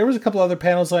 there was a couple other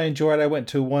panels I enjoyed. I went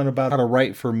to one about how to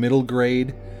write for middle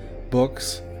grade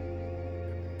books.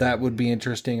 That would be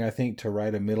interesting, I think, to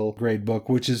write a middle grade book,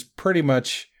 which is pretty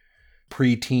much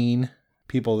preteen,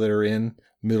 people that are in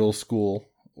middle school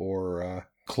or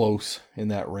close in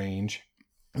that range.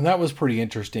 And that was pretty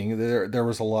interesting. There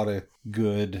was a lot of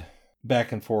good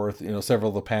back and forth. Several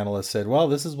of the panelists said, well,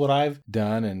 this is what I've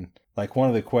done. And like one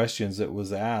of the questions that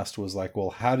was asked was like, well,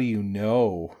 how do you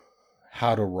know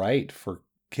how to write for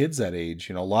kids that age?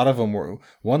 A lot of them were,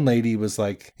 one lady was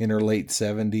like in her late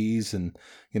 70s and,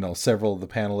 several of the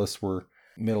panelists were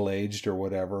middle-aged or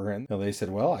whatever. And they said,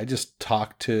 well, I just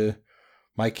talk to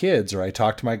my kids, or I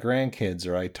talk to my grandkids,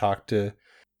 or I talk to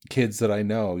kids that I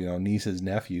know, nieces,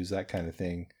 nephews, that kind of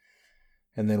thing.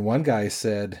 And then one guy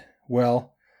said,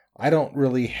 well, I don't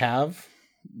really have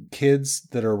kids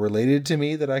that are related to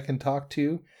me that I can talk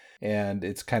to. And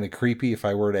it's kind of creepy if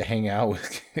I were to hang out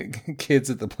with kids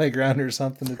at the playground or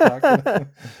something to talk to them.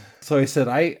 So he said,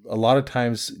 I a lot of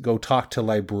times go talk to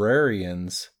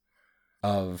librarians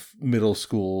of middle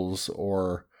schools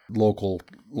or local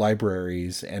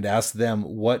libraries and ask them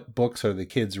what books are the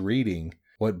kids reading,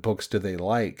 what books do they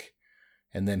like,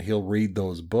 and then he'll read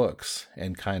those books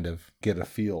and kind of get a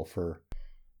feel for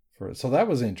it. So that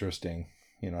was interesting,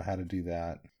 how to do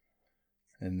that.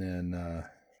 And then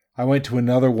I went to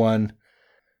another one.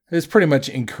 It's pretty much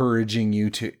encouraging you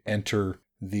to enter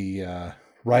the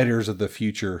Writers of the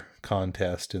Future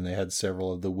contest, and they had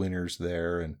several of the winners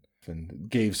there and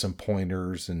gave some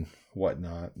pointers and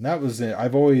whatnot. And that was it.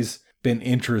 I've always been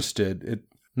interested,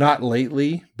 not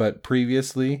lately, but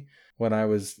previously when I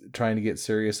was trying to get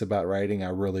serious about writing, I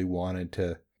really wanted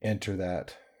to enter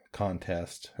that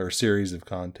contest or series of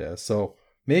contests. So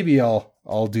maybe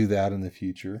I'll do that in the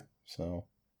future. So.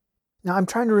 Now, I'm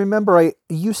trying to remember,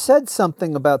 you said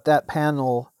something about that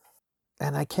panel,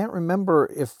 and I can't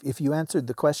remember if you answered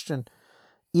the question.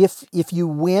 If you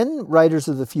win Writers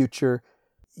of the Future,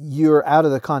 you're out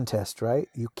of the contest, right?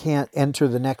 You can't enter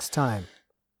the next time.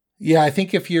 Yeah, I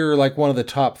think if you're like one of the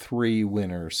top 3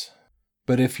 winners.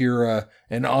 But if you're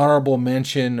an honorable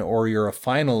mention or you're a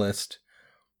finalist,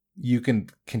 you can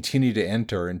continue to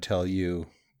enter until you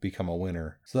become a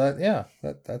winner. So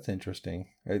that's interesting.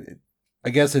 I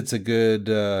guess it's a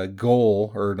good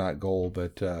goal, or not goal,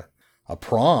 but a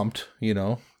prompt,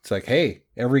 It's like, hey,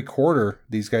 every quarter,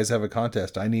 these guys have a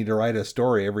contest. I need to write a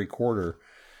story every quarter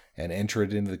and enter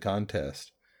it into the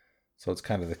contest. So it's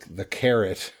kind of the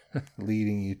carrot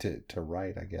leading you to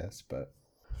write, I guess. But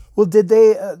well, did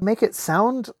they make it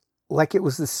sound like it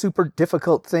was this super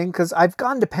difficult thing? Because I've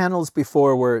gone to panels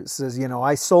before where it says,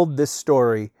 I sold this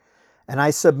story and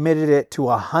I submitted it to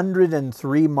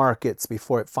 103 markets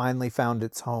before it finally found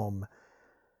its home.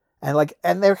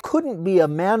 And there couldn't be a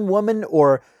man, woman,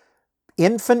 or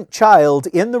infant child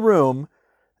in the room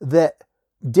that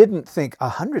didn't think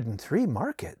 103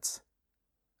 markets.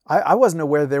 I wasn't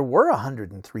aware there were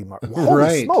 103 markets. Holy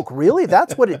Right. smoke, really?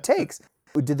 That's what it takes.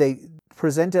 Did they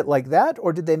present it like that,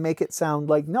 or did they make it sound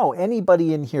like, no,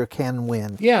 anybody in here can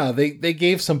win? yeah, they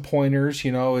gave some pointers,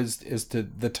 as to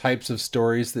the types of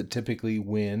stories that typically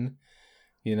win,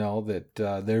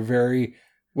 that they're very,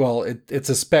 well, it's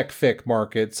a spec fic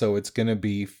market, so it's going to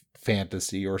be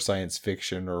fantasy or science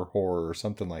fiction or horror or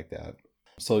something like that.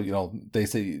 So, they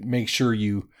say make sure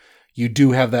you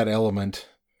do have that element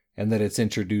and that it's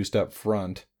introduced up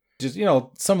front. Just,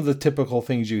 some of the typical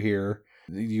things you hear.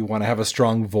 You want to have a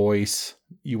strong voice.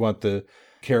 You want the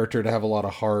character to have a lot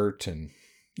of heart, and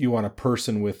you want a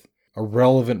person with a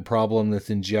relevant problem that's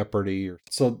in jeopardy.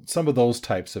 So some of those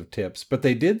types of tips. But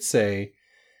they did say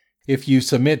if you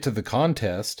submit to the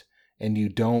contest and you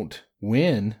don't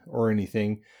win or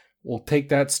anything, we'll take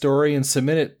that story and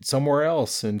submit it somewhere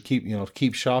else and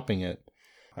keep shopping it.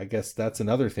 I guess that's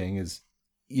another thing is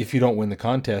if you don't win the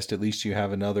contest, at least you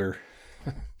have another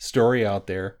story out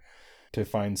there to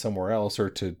find somewhere else or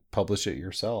to publish it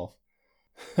yourself.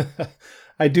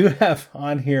 I do have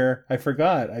on here, I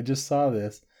forgot, I just saw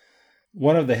this.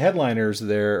 One of the headliners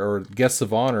there, or guests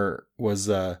of honor, was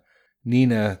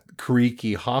Nina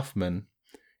Kariki Hoffman.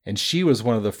 And she was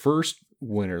one of the first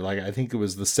winners. I think it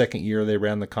was the second year they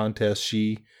ran the contest.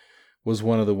 She was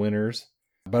one of the winners.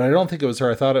 But I don't think it was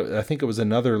her. I think it was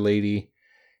another lady.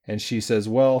 And she says,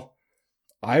 well,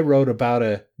 I wrote about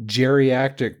a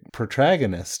geriatric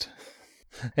protagonist.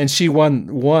 And she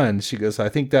won. She goes, I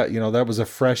think that, that was a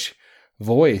fresh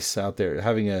voice out there,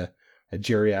 having a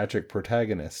geriatric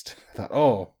protagonist. I thought,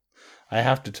 oh, I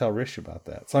have to tell Rish about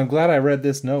that. So I'm glad I read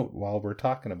this note while we're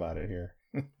talking about it here.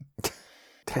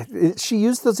 She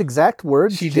used those exact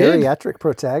words, She did. geriatric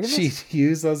protagonist? She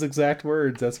used those exact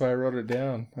words. That's why I wrote it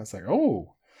down. I was like,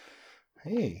 oh,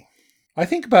 hey. I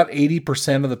think about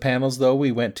 80% of the panels, though,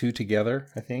 we went to together,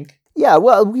 I think. Yeah,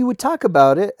 well, we would talk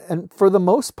about it, and for the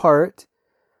most part,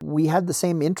 we had the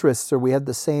same interests, or we had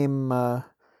the same,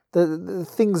 the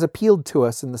things appealed to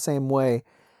us in the same way.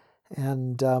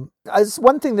 And as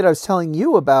one thing that I was telling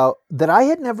you about that I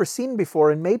had never seen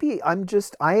before, and maybe I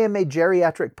am a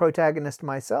geriatric protagonist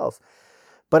myself,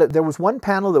 but there was one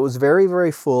panel that was very,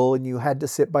 very full, and you had to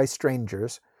sit by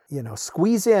strangers.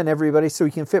 Squeeze in everybody so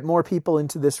we can fit more people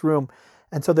into this room.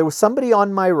 And so there was somebody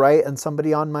on my right and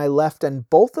somebody on my left, and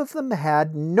both of them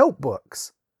had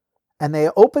notebooks. And they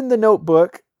opened the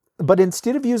notebook, but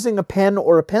instead of using a pen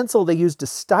or a pencil, they used a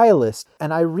stylus.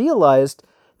 And I realized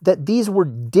that these were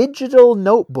digital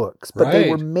notebooks, but they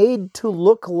were made to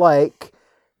look like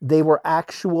they were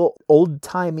actual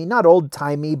old-timey, not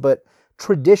old-timey, but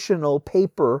traditional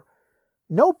paper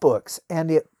notebooks.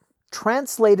 And it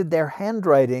translated their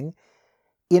handwriting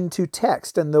into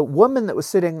text. And the woman that was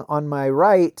sitting on my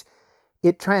right,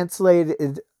 it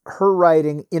translated her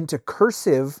writing into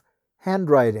cursive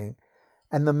handwriting.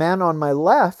 And the man on my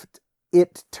left,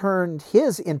 it turned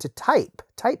his into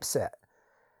typeset.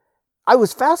 I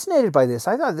was fascinated by this.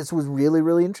 I thought this was really,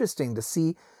 really interesting to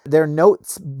see their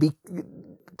notes be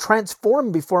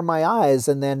transformed before my eyes.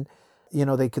 And then,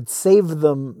 they could save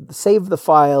the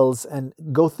files and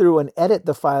go through and edit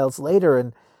the files later.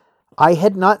 And I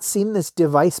had not seen this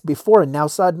device before, and now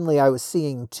suddenly I was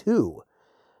seeing two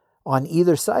on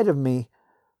either side of me.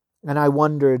 And I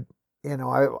wondered,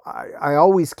 I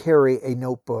always carry a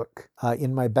notebook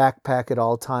in my backpack at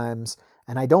all times,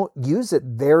 and I don't use it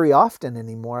very often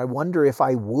anymore. I wonder if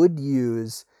I would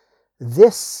use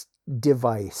this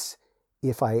device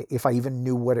if I even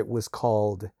knew what it was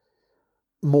called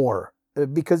more.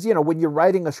 Because, when you're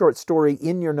writing a short story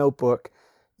in your notebook,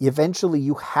 eventually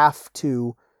you have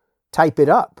to type it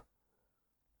up.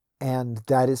 And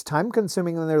that is time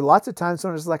consuming. And there are lots of times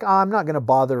when it's like, I'm not going to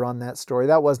bother on that story.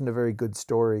 That wasn't a very good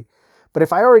story. But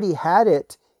if I already had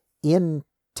it in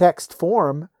text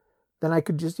form, then I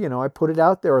could just, I put it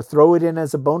out there or throw it in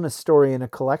as a bonus story in a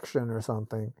collection or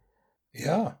something.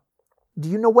 Yeah. Do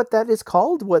you know what that is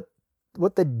called? What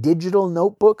the digital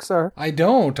notebooks are? I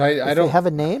don't. I don't. They have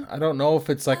a name? I don't know if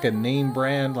it's like a name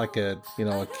brand, like a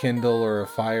Kindle or a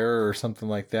Fire or something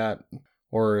like that,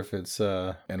 or if it's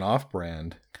an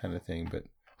off-brand kind of thing. But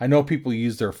I know people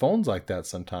use their phones like that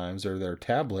sometimes, or their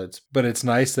tablets, but it's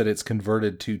nice that it's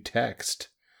converted to text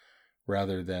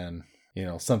rather than,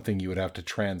 something you would have to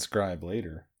transcribe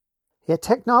later. Yeah,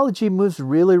 technology moves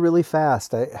really, really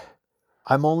fast.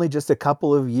 I'm only just a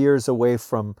couple of years away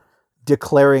from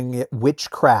declaring it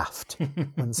witchcraft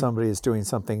when somebody is doing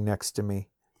something next to me.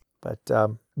 But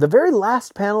the very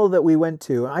last panel that we went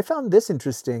to, and I found this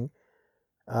interesting,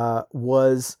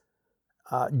 was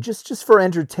just for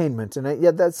entertainment. And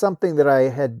that's something that I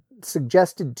had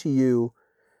suggested to you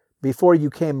before you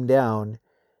came down,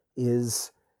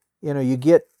 is, you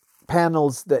get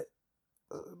panels that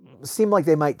seem like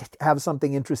they might have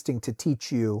something interesting to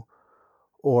teach you,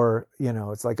 or,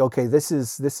 it's like, okay, this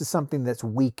is something that's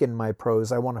weak in my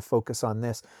prose. I want to focus on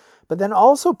this. But then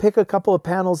also pick a couple of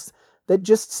panels that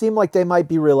just seem like they might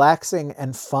be relaxing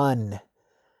and fun,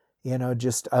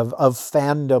 just of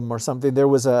fandom or something. There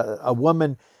was a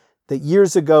woman that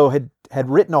years ago had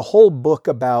written a whole book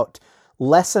about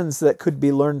lessons that could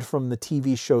be learned from the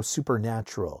TV show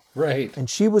Supernatural. Right. And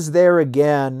she was there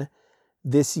again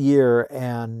this year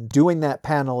and doing that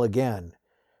panel again,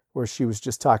 where she was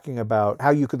just talking about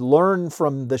how you could learn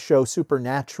from the show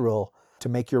Supernatural to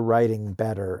make your writing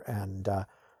better. And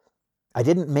I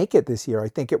didn't make it this year. I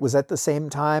think it was at the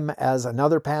same time as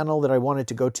another panel that I wanted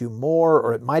to go to more,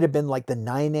 or it might have been like the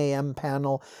 9 a.m.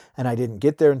 panel, and I didn't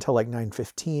get there until like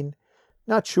 9:15.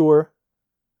 Not sure.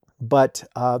 But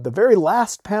the very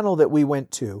last panel that we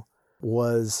went to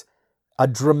was a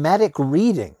dramatic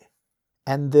reading.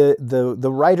 And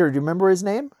the writer, do you remember his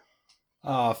name?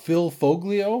 Phil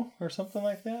Foglio or something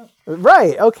like that?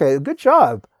 Right. Okay. Good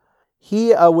job.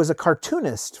 He was a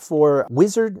cartoonist for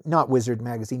Dragon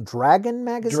Magazine.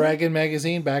 Dragon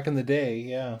Magazine back in the day,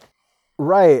 yeah.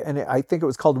 Right. And I think it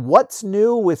was called What's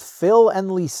New with Phil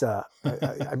and Lisa.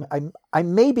 I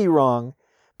may be wrong,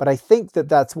 but I think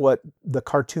that's what the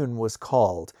cartoon was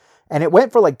called. And it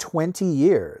went for like 20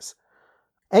 years.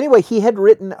 Anyway, he had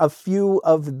written a few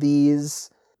of these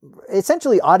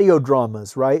essentially audio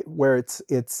dramas, right? Where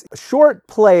it's short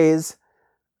plays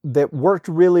that worked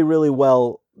really, really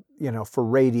well, for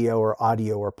radio or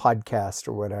audio or podcast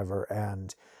or whatever.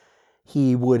 And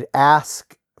he would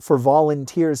ask for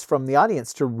volunteers from the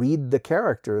audience to read the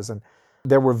characters. And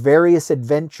there were various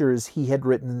adventures he had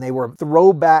written, and they were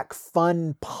throwback,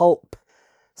 fun, pulp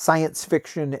science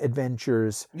fiction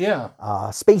adventures, Yeah.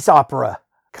 space opera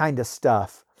kind of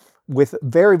stuff, with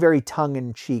very, very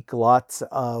tongue-in-cheek, lots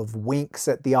of winks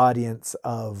at the audience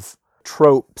of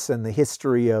tropes and the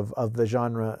history of the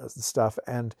genre stuff.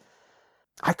 And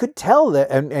I could tell that,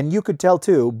 and you could tell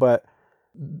too, but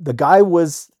the guy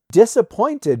was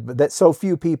disappointed that so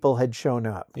few people had shown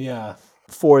up Yeah.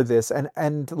 for this.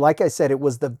 And like I said, it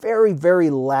was the very, very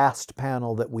last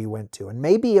panel that we went to. And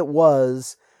maybe it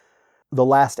was the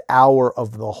last hour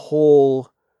of the whole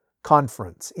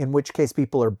conference, in which case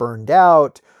people are burned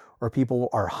out, or people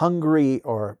are hungry,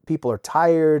 or people are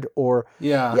tired, or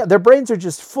Yeah. their brains are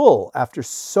just full after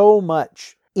so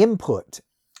much input.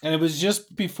 And it was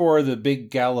just before the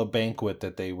big gala banquet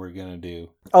that they were going to do.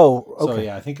 Oh, okay. So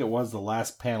yeah, I think it was the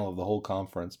last panel of the whole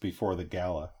conference before the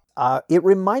gala. It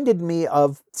reminded me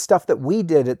of stuff that we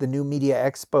did at the New Media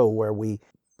Expo, where we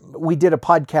did a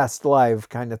podcast live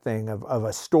kind of thing of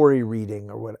a story reading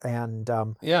or what. And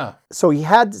Yeah. so he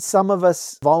had some of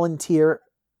us volunteer.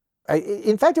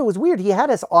 In fact, it was weird. He had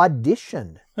us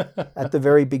audition at the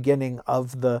very beginning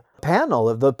of the panel,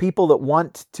 of the people that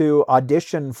want to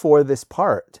audition for this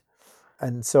part.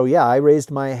 And so, yeah, I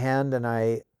raised my hand and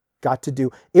I got to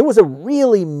do, it was a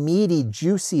really meaty,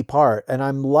 juicy part. And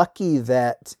I'm lucky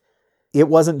that it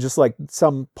wasn't just like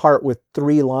some part with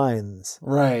 3 lines.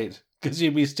 Right. Because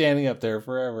you'd be standing up there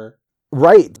forever.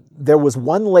 Right. There was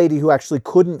one lady who actually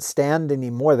couldn't stand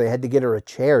anymore. They had to get her a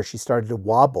chair. She started to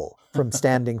wobble from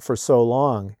standing for so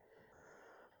long.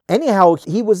 Anyhow,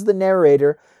 he was the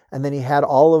narrator, and then he had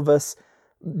all of us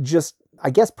just, I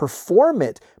guess, perform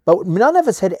it. But none of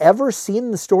us had ever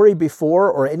seen the story before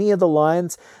or any of the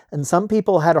lines, and some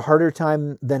people had a harder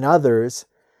time than others,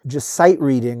 just sight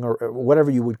reading or whatever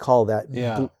you would call that.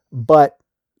 Yeah. But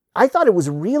I thought it was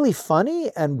really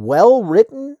funny and well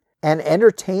written and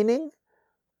entertaining.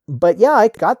 But yeah, I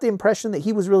got the impression that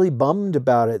he was really bummed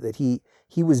about it, that he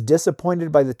was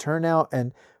disappointed by the turnout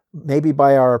and maybe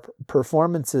by our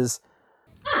performances.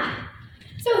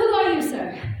 So who are you,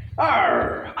 sir?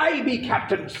 I be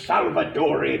Captain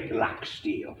Salvatore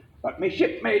Blacksteel, but my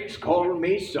shipmates call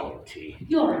me Salty.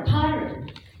 You're a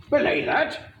pirate. Belay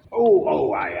that?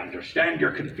 Oh, I understand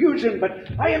your confusion, but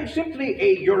I am simply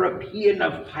a European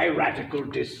of piratical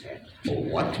descent. Oh,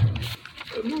 what?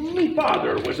 Me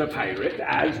father was a pirate,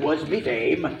 as was me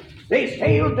dame. They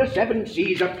sailed the 7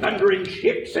 seas of thundering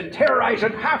ships and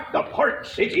terrorizing half the port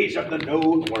cities of the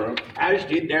known world, as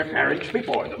did their parents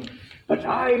before them. But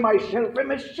I myself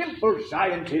am a simple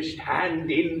scientist and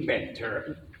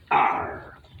inventor.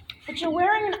 Arr. But you're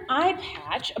wearing an eye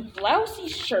patch, a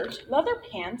blousey shirt, leather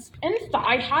pants, and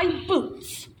thigh-high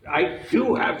boots. I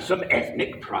do have some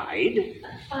ethnic pride.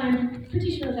 I'm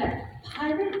pretty sure that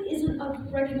pirate isn't a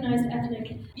recognized ethnic.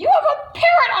 You have a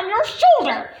parrot on your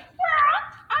shoulder!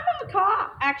 I'm a macaw,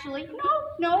 actually.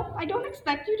 No, I don't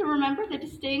expect you to remember the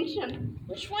distinction.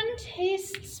 Which one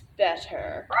tastes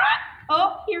better?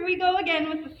 Oh, here we go again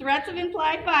with the threats of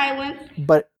implied violence.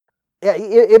 But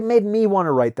it made me want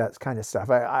to write that kind of stuff.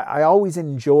 I always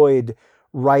enjoyed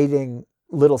writing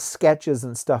little sketches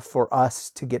and stuff for us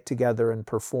to get together and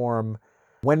perform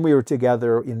when we were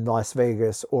together in Las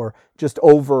Vegas or just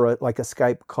over like a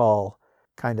Skype call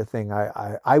kind of thing.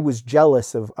 I was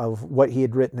jealous of what he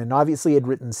had written, and obviously he had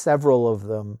written several of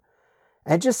them.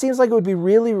 And it just seems like it would be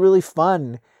really, really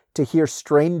fun to hear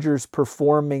strangers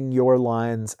performing your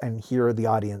lines and hear the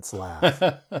audience laugh.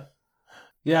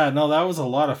 Yeah, no, that was a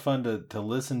lot of fun to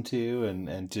listen to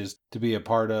and just to be a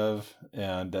part of.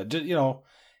 And,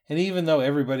 and even though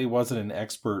everybody wasn't an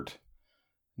expert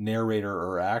narrator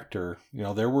or actor,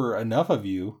 there were enough of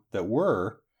you that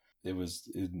were. It was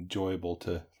enjoyable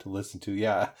to listen to.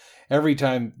 Yeah, every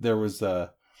time there was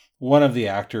one of the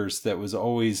actors that was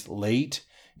always late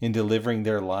in delivering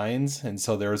their lines, and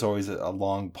so there was always a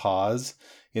long pause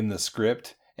in the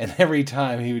script, and every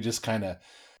time he would just kind of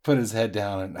put his head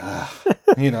down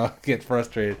and get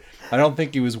frustrated. I don't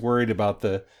think he was worried about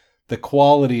the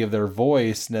quality of their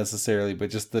voice necessarily, but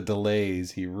just the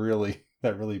delays.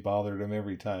 That really bothered him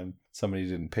every time somebody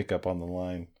didn't pick up on the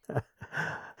line.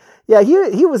 Yeah,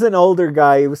 he was an older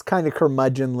guy. He was kind of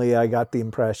curmudgeonly, I got the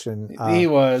impression. He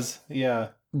was, yeah.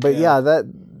 But yeah,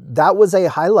 that was a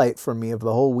highlight for me of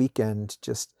the whole weekend,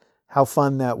 just how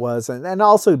fun that was. And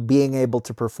also being able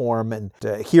to perform and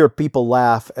to hear people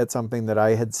laugh at something that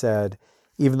I had said,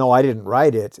 even though I didn't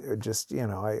write it. Just,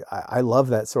 I love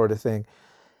that sort of thing.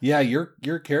 Yeah,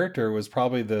 your character was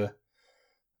probably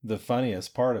the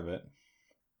funniest part of it.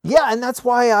 Yeah, and that's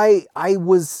why I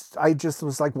just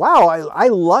was like, wow, I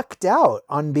lucked out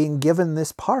on being given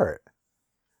this part.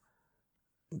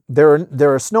 There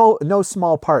are no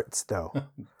small parts, though.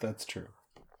 That's true.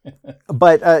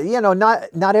 But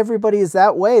not everybody is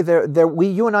that way.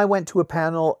 You and I went to a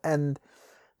panel, and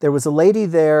there was a lady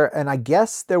there, and I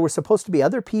guess there were supposed to be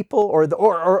other people,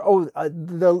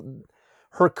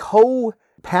 her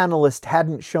co-panelist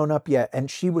hadn't shown up yet,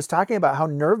 and she was talking about how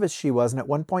nervous she was, and at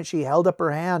one point she held up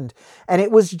her hand, and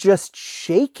it was just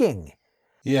shaking.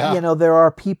 Yeah. There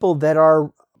are people that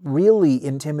are really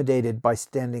intimidated by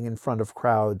standing in front of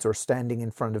crowds or standing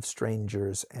in front of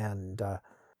strangers, and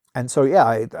so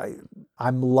yeah,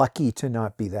 I'm lucky to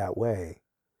not be that way.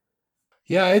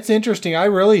 Yeah, it's interesting. I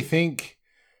really think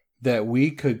that we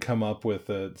could come up with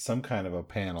some kind of a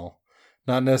panel,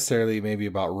 not necessarily maybe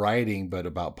about writing, but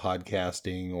about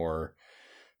podcasting or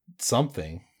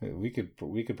something. We could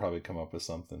probably come up with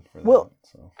something for that. Well,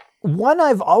 one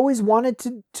I've always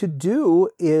wanted to do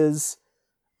is,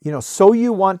 so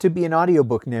you want to be an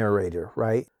audiobook narrator,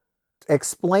 right?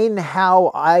 Explain how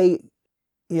I,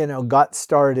 got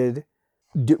started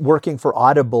working for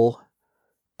Audible,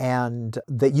 and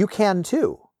that you can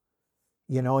too,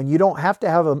 and you don't have to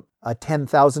have a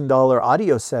 $10,000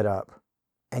 audio setup,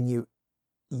 and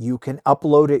you can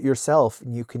upload it yourself,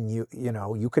 and you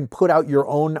can put out your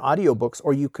own audiobooks,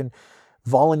 or you can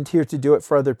volunteer to do it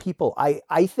for other people.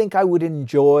 I think I would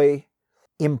enjoy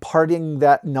imparting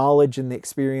that knowledge and the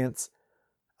experience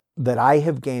that I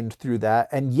have gained through that.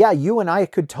 And yeah, you and I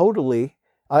could totally,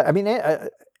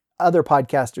 other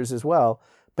podcasters as well,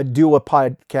 but do a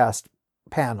podcast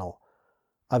panel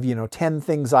of, 10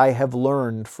 things I have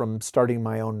learned from starting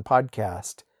my own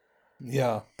podcast.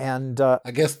 Yeah. And I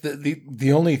guess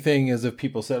the only thing is, if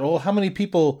people said, "Oh, how many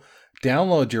people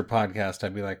download your podcast?"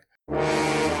 I'd be like,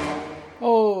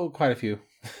 "Oh, quite a few."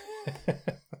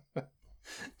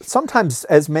 Sometimes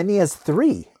as many as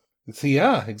 3. So,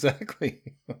 yeah, exactly.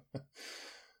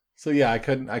 So yeah, I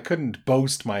couldn't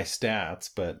boast my stats,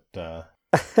 but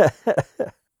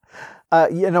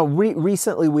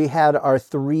recently we had our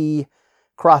 3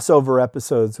 crossover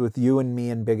episodes with you and me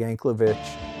and Big Anklevich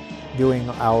doing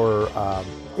our,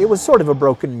 it was sort of a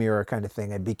broken mirror kind of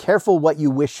thing. And be careful what you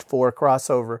wish for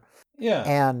crossover. Yeah.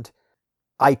 And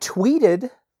I tweeted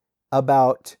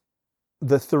about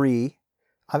the 3.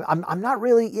 I'm not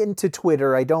really into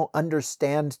Twitter. I don't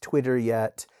understand Twitter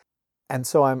yet. And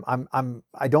so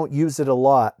I don't use it a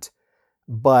lot,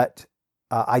 but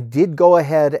I did go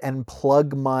ahead and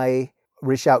plug my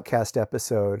Rish Outcast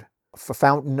episode for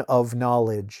Fountain of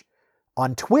Knowledge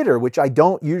on Twitter, which I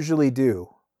don't usually do.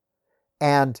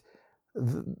 And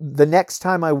the next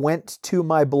time I went to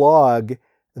my blog,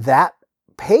 that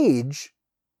page,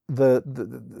 the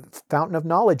Fountain of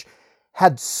Knowledge,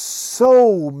 had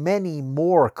so many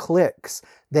more clicks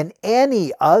than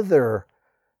any other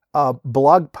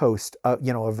blog post, of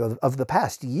the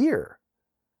past year.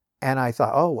 And I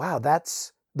thought, oh wow,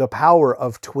 that's the power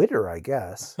of Twitter, I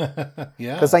guess.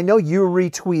 Yeah. Because I know you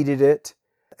retweeted it,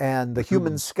 and the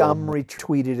Human Scum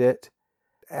retweeted it,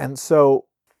 and so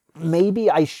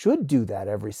maybe I should do that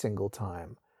every single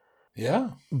time.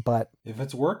 Yeah. But if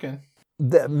it's working.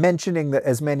 Mentioning that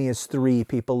as many as 3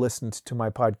 people listened to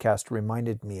my podcast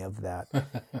reminded me of that.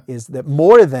 Is that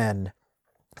more than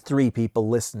 3 people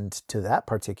listened to that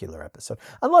particular episode,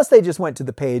 unless they just went to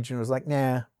the page and was like,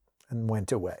 nah, and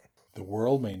went away. The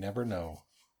world may never know.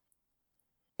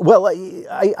 Well,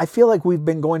 I feel like we've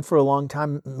been going for a long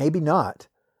time, maybe not,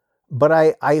 but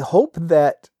I hope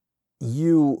that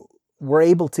you were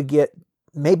able to get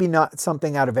maybe not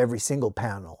something out of every single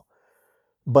panel,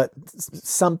 but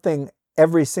something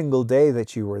every single day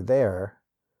that you were there,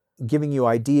 giving you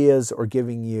ideas or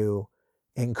giving you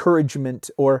encouragement,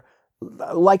 or,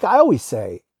 like I always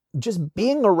say, just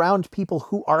being around people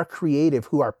who are creative,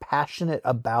 who are passionate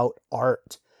about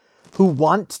art, who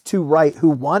want to write, who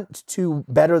want to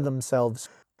better themselves.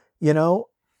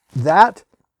 That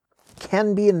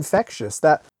can be infectious.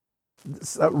 That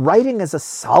writing is a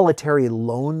solitary,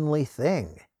 lonely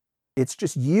thing. It's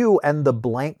just you and the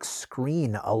blank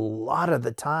screen a lot of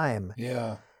the time.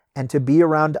 Yeah. And to be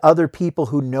around other people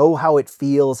who know how it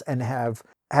feels and have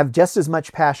just as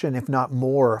much passion, if not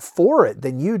more, for it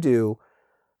than you do.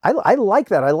 I like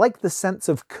that. I like the sense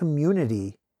of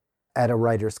community at a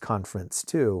writer's conference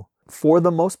too. For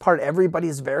the most part, everybody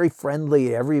is very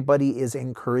friendly. Everybody is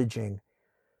encouraging.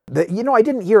 I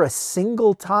didn't hear a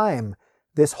single time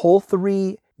this whole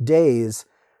 3 days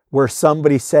where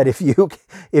somebody said, if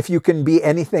you can be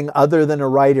anything other than a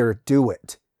writer, do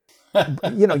it.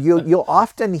 You'll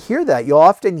often hear that. You'll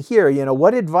often hear,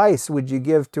 what advice would you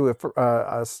give to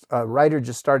a writer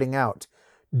just starting out?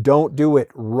 Don't do it,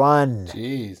 run.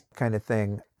 Jeez. Kind of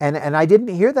thing. And I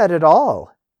didn't hear that at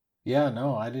all. Yeah,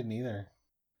 no, I didn't either.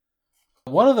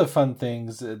 One of the fun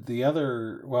things, I'd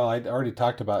already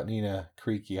talked about Nina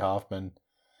Creaky Hoffman,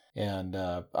 and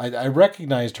I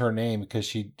recognized her name because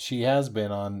she has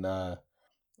been on,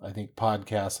 I think,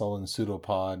 Podcastle and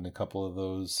Pseudopod and a couple of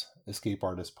those escape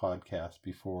artist podcasts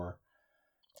before.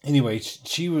 Anyway,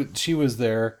 she was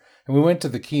there, and we went to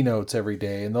the keynotes every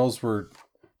day, and those were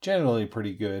generally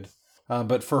pretty good.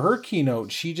 But for her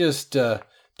keynote, she just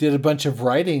did a bunch of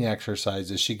writing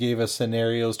exercises. She gave us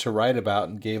scenarios to write about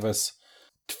and gave us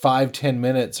 5-10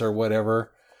 minutes or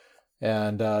whatever.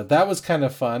 And that was kind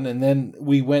of fun. And then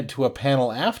we went to a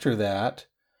panel after that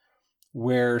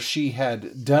where she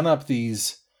had done up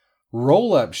these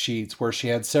roll-up sheets where she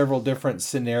had several different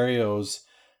scenarios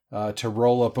to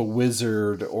roll up a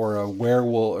wizard or a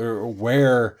werewolf or a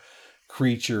were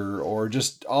creature or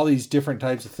just all these different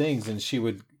types of things. And she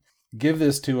would give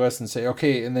this to us and say,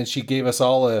 okay. And then she gave us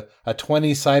all a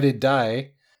 20-sided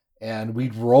die, and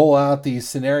we'd roll out these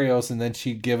scenarios, and then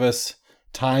she'd give us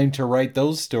time to write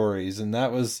those stories. And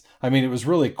that was, it was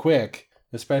really quick,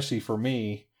 especially for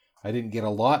me. I didn't get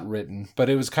a lot written, but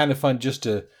it was kind of fun just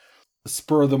to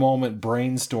spur of the moment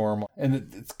brainstorm.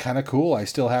 And it's kind of cool. I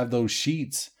still have those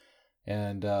sheets,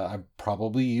 and I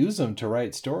probably use them to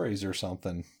write stories or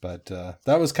something. But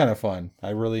that was kind of fun. I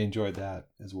really enjoyed that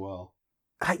as well.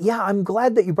 Yeah, I'm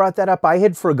glad that you brought that up. I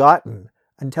had forgotten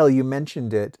until you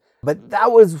mentioned it. But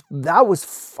that was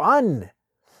fun.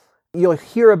 You'll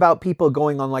hear about people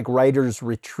going on like writers'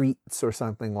 retreats or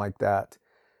something like that,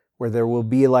 where there will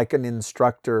be like an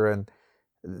instructor and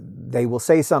they will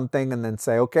say something and then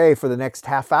say, okay, for the next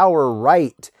half hour,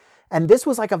 write. And this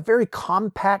was like a very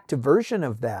compact version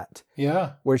of that.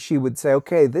 Yeah. Where she would say,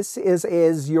 okay, this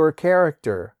is your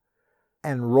character.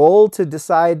 And roll to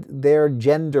decide their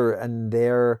gender and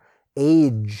their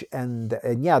age. And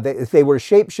if they were a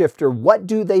shapeshifter, what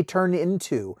do they turn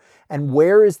into? And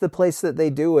where is the place that they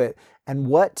do it? And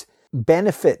what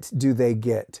benefit do they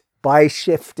get by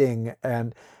shifting?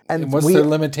 And what's their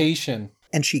limitation?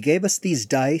 And she gave us these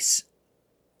dice,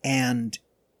 and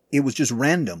it was just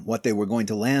random what they were going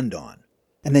to land on.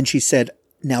 And then she said,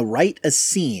 now write a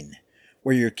scene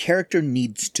where your character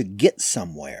needs to get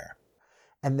somewhere.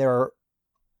 And there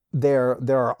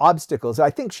are obstacles. I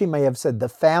think she may have said the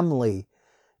family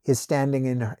is standing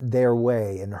in their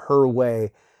way, in her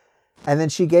way. And then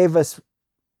she gave us,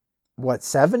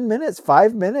 7 minutes,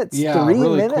 5 minutes, 3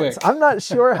 really minutes? Quick. I'm not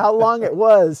sure how long it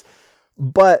was,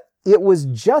 but it was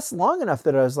just long enough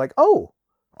that I was like, oh,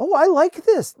 I like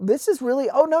this. This is really,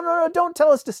 no, don't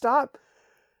tell us to stop.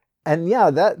 And yeah,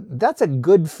 that's a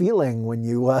good feeling when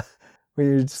you're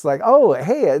just like, oh,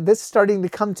 hey, this is starting to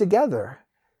come together.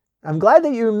 I'm glad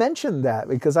that you mentioned that,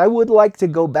 because I would like to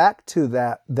go back to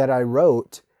that I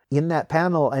wrote in that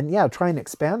panel and try and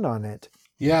expand on it.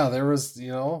 Yeah, there was,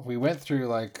 we went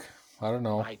through I don't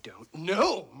know,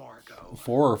 Margot.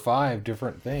 4 or 5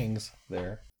 different things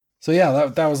there. So yeah,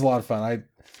 that was a lot of fun.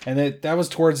 That was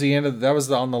towards the end that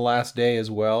was on the last day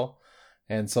as well.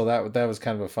 And so that was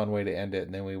kind of a fun way to end it.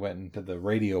 And then we went into the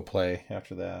radio play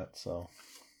after that. So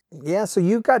yeah, so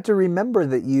you got to remember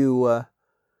that you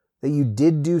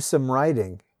did do some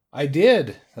writing. I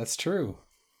did. That's true.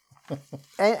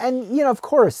 and of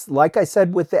course, like I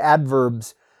said with the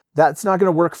adverbs, that's not going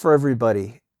to work for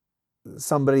everybody.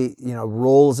 Somebody,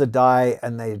 rolls a die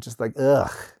and they just like,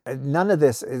 ugh. None of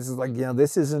this is like,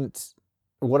 this isn't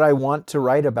what I want to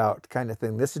write about kind of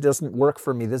thing. This doesn't work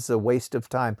for me. This is a waste of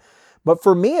time. But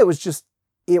for me, it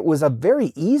was a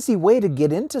very easy way to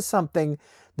get into something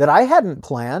that I hadn't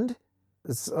planned.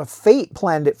 Fate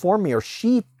planned it for me, or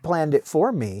she planned it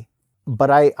for me, but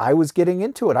I was getting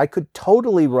into it. I could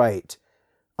totally write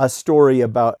a story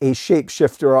about a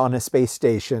shapeshifter on a space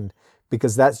station,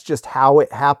 because that's just how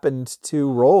it happened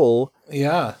to roll.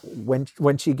 Yeah.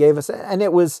 When she gave us, and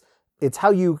it's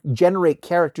how you generate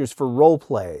characters for role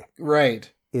play.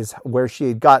 Right. Is where she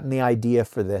had gotten the idea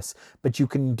for this, but you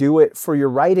can do it for your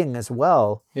writing as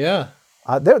well. Yeah.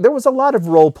 There was a lot of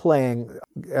role playing.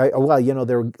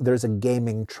 There's a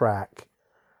gaming track,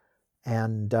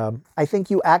 and I think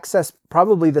you access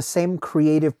probably the same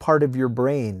creative part of your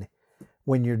brain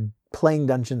when you're playing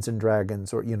Dungeons and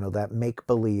Dragons, or that make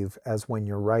believe, as when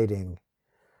you're writing.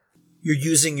 You're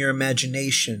using your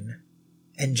imagination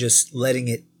and just letting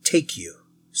it take you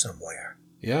somewhere.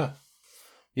 Yeah.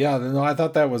 Yeah, no, I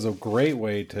thought that was a great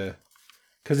way to,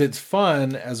 because it's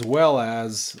fun as well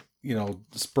as,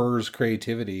 spurs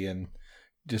creativity and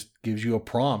just gives you a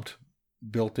prompt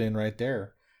built in right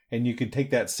there. And you could take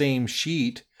that same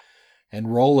sheet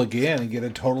and roll again and get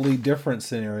a totally different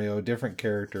scenario, a different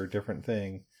character, a different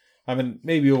thing.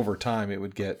 Maybe over time it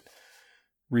would get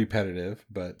repetitive,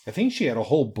 but I think she had a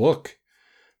whole book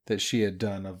that she had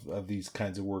done of these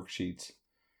kinds of worksheets.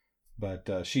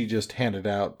 But she just handed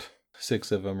out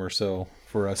 6 of them or so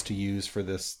for us to use for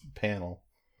this panel.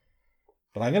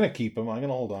 But I'm going to keep them. I'm going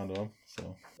to hold on to them.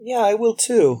 So. Yeah, I will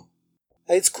too.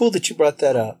 It's cool that you brought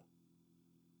that up.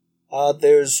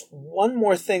 There's one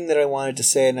more thing that I wanted to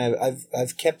say, and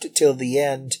I've kept it till the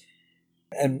end,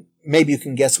 and maybe you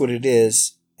can guess what it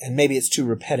is, and maybe it's too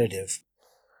repetitive.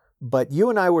 But you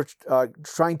and I were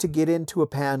trying to get into a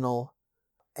panel,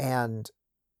 and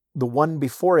the one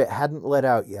before it hadn't let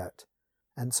out yet.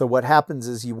 And so what happens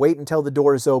is you wait until the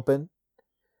doors open,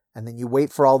 and then you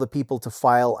wait for all the people to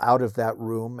file out of that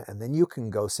room, and then you can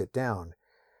go sit down.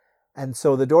 And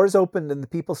so the doors opened and the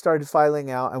people started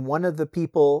filing out, and one of the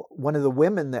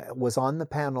women that was on the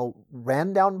panel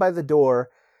ran down by the door,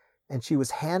 and she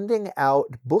was handing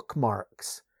out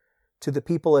bookmarks to the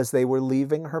people as they were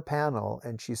leaving her panel.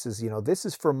 And she says, this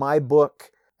is for my book,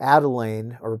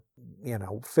 Adeline, or,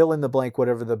 fill in the blank,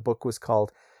 whatever the book was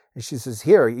called. And she says,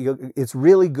 here, it's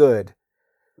really good.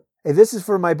 Hey, this is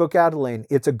for my book, Adeline.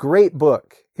 It's a great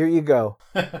book. Here you go.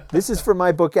 This is for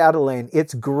my book, Adeline.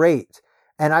 It's great.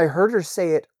 And I heard her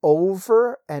say it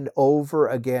over and over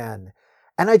again.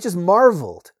 And I just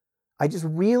marveled. I just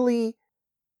really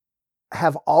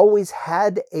have always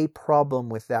had a problem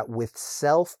with that, with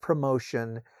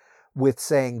self-promotion, with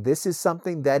saying this is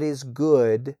something that is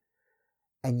good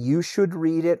and you should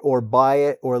read it or buy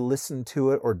it or listen to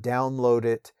it or download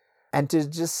it. And to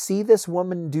just see this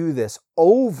woman do this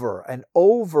over and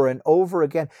over and over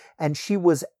again. And she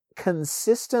was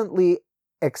consistently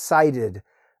excited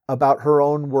about her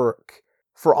own work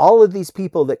for all of these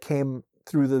people that came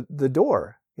through the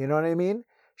door. You know what I mean?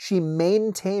 She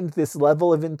maintained this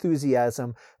level of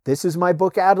enthusiasm. This is my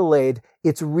book, Adelaide.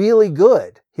 It's really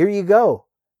good. Here you go.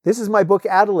 This is my book,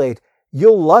 Adelaide.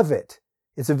 You'll love it.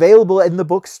 It's available in the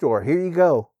bookstore. Here you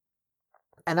go.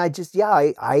 And I just,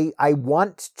 I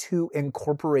want to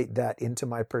incorporate that into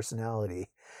my personality.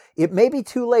 It may be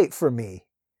too late for me,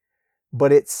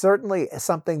 but it's certainly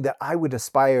something that I would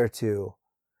aspire to,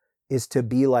 is to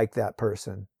be like that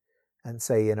person and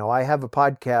say, I have a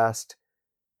podcast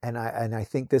and I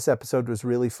think this episode was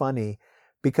really funny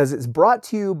because it's brought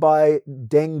to you by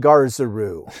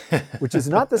Dangarzaru, which is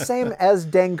not the same as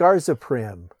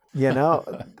Dangarzaprim,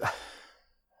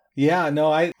 Yeah,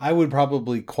 no, I would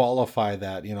probably qualify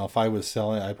that. If I was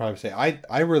selling it, I'd probably say,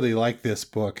 I really like this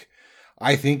book.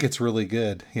 I think it's really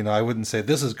good. I wouldn't say,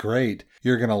 this is great,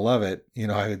 you're going to love it.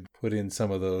 I would put in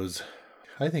some of those,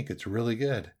 I think it's really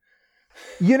good.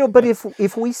 But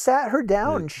if we sat her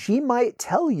down, she might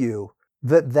tell you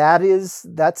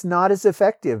that's not as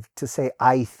effective to say,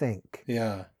 I think.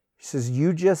 Yeah. She says,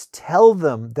 you just tell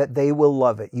them that they will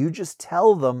love it. You just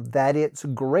tell them that it's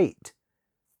great.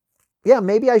 Yeah,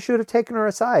 maybe I should have taken her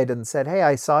aside and said, hey,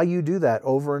 I saw you do that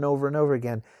over and over and over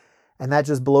again. And that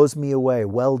just blows me away.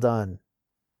 Well done.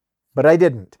 But I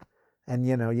didn't. And,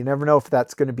 you never know if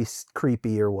that's going to be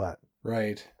creepy or what.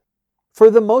 Right. For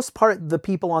the most part, the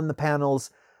people on the panels,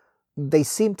 they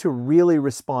seem to really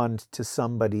respond to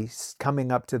somebody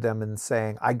coming up to them and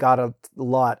saying, I got a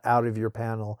lot out of your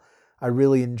panel. I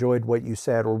really enjoyed what you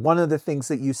said. Or one of the things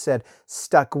that you said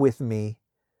stuck with me.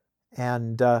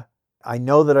 And I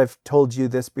know that I've told you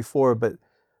this before, but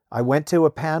I went to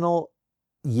a panel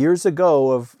years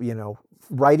ago of,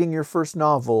 writing your first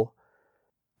novel.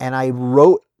 And I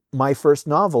wrote my first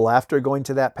novel after going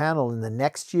to that panel. And the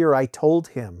next year I told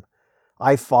him,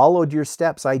 I followed your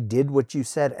steps. I did what you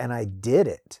said, and I did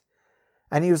it.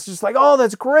 And he was just like, oh,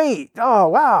 that's great. Oh,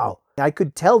 wow. I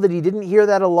could tell that he didn't hear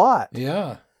that a lot.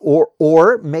 Yeah.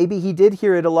 Or maybe he did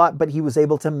hear it a lot, but he was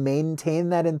able to maintain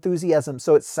that enthusiasm.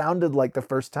 So it sounded like the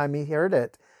first time he heard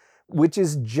it, which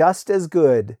is just as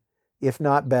good, if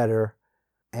not better.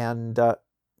 And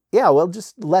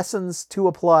just lessons to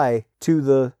apply to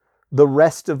the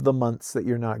rest of the months that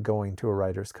you're not going to a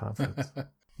writer's conference.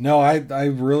 No, I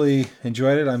really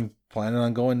enjoyed it. I'm planning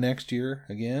on going next year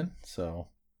again. So,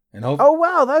 and hope. Oh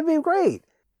wow, that'd be great!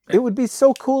 It would be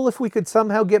so cool if we could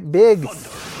somehow get Big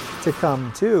to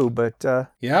come too. But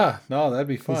that'd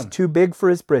be fun. He's too big for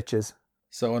his britches.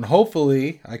 So, and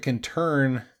hopefully, I can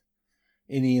turn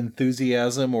any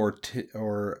enthusiasm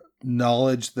or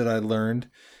knowledge that I learned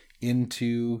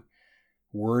into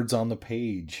words on the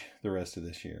page the rest of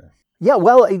this year. Yeah,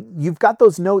 well, you've got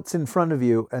those notes in front of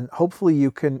you, and hopefully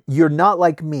you're not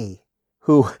like me,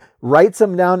 who writes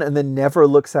them down and then never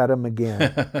looks at them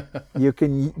again. You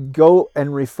can go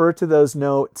and refer to those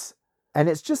notes, and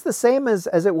it's just the same as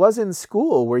it was in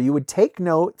school, where you would take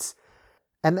notes,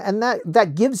 and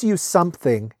that gives you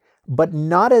something, but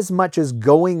not as much as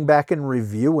going back and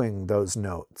reviewing those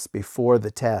notes before the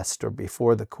test or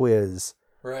before the quiz.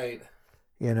 Right.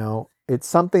 You know, it's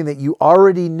something that you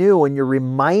already knew and you're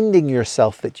reminding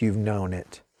yourself that you've known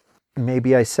it.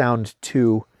 Maybe I sound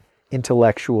too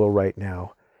intellectual right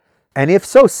now. And if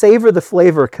so, savor the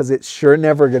flavor because it's sure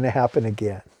never going to happen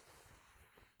again.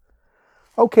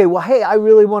 Okay, well, hey, I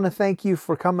really want to thank you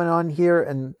for coming on here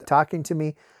and talking to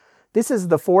me. This is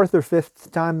the 4th or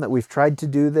 5th time that we've tried to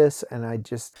do this, and I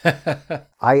just,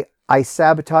 I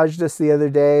sabotaged us the other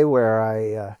day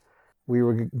where we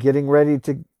were getting ready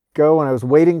to go, and I was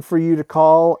waiting for you to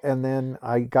call, and then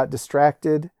I got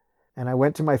distracted, and I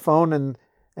went to my phone, and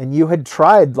you had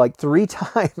tried like 3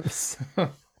 times.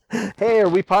 Hey, are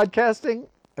we podcasting?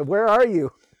 Where are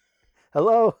you?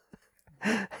 Hello?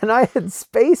 And I had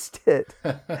spaced it.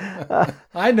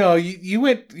 I know you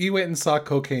went and saw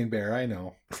Cocaine Bear. I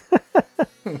know.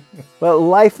 Well,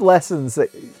 life lessons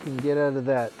that you can get out of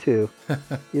that too.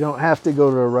 You don't have to go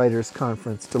to a writer's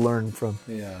conference to learn from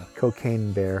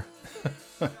Cocaine Bear.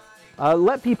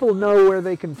 Let people know where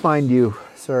they can find you,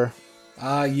 sir.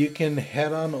 You can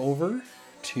head on over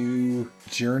to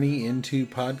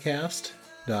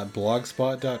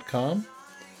journeyintopodcast.blogspot.com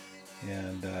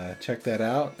and check that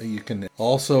out. You can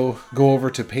also go over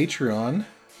to Patreon,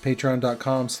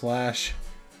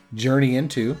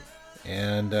 patreon.com/journeyinto,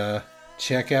 and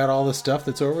check out all the stuff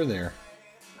that's over there.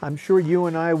 I'm sure you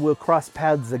and I will cross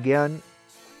paths again.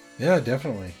 Yeah,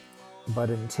 definitely.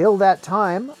 But until that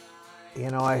time,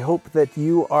 I hope that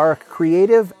you are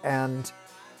creative and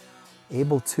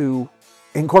able to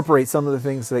incorporate some of the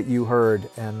things that you heard.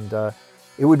 And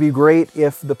it would be great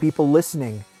if the people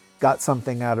listening got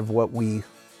something out of what we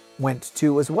went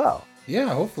to as well. Yeah,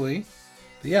 hopefully.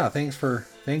 Yeah, thanks for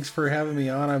having me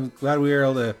on. I'm glad we were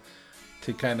able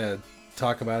to kind of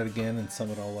talk about it again and sum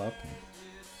it all up.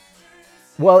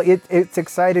 Well, it's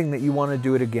exciting that you want to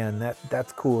do it again.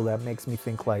 That's cool. That makes me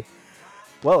think like,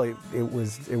 well, it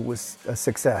was a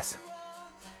success.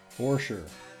 For sure.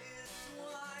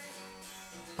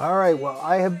 All right. Well,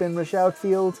 I have been Rish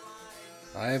Outfield.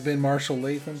 I have been Marshall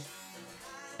Latham.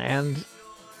 And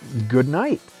good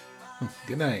night.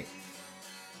 Good night.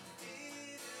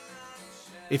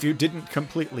 If you didn't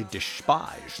completely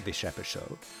despise this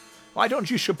episode, why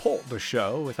don't you support the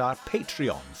show with our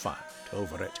Patreon fund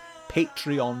over at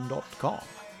patreon.com.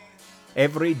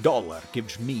 Every dollar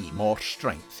gives me more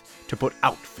strength to put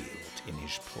Outfield in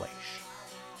his place.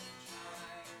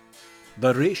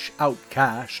 The Rish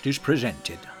Outcast is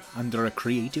presented under a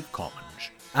Creative Commons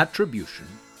Attribution,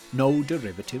 No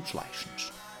Derivatives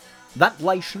license. That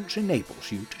license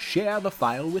enables you to share the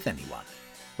file with anyone,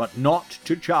 but not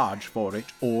to charge for it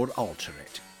or alter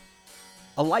it.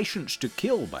 A license to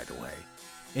kill, by the way,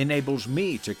 enables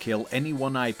me to kill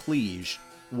anyone I please,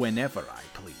 whenever I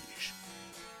please.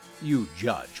 You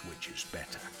judge which is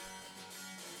better.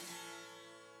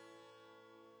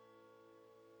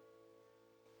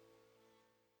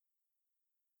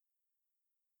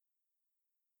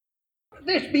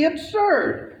 This be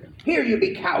absurd. Here you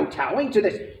be kowtowing to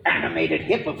this animated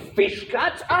heap of fish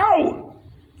guts. Ow!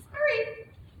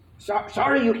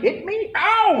 Sorry you hit me?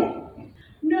 Ow!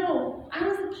 No, I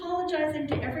was apologizing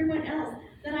to everyone else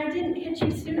that I didn't hit you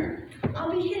sooner.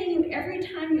 I'll be hitting you every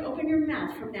time you open your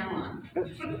mouth from now on.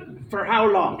 For how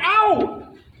long? Ow!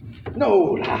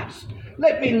 No, lass.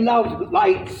 Let me love,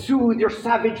 light, soothe your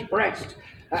savage breast.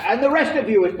 And the rest of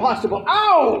you, if possible.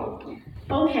 Ow!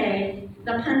 Okay,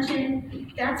 the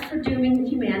punching, that's for dooming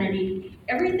humanity.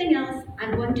 Everything else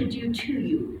I'm going to do to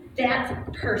you. That's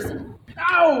personal.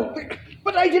 Ow!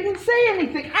 But I didn't say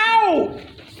anything. Ow!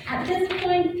 At this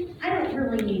point, I don't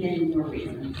really need any more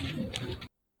reasons.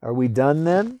 Are we done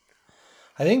then?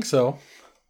 I think so.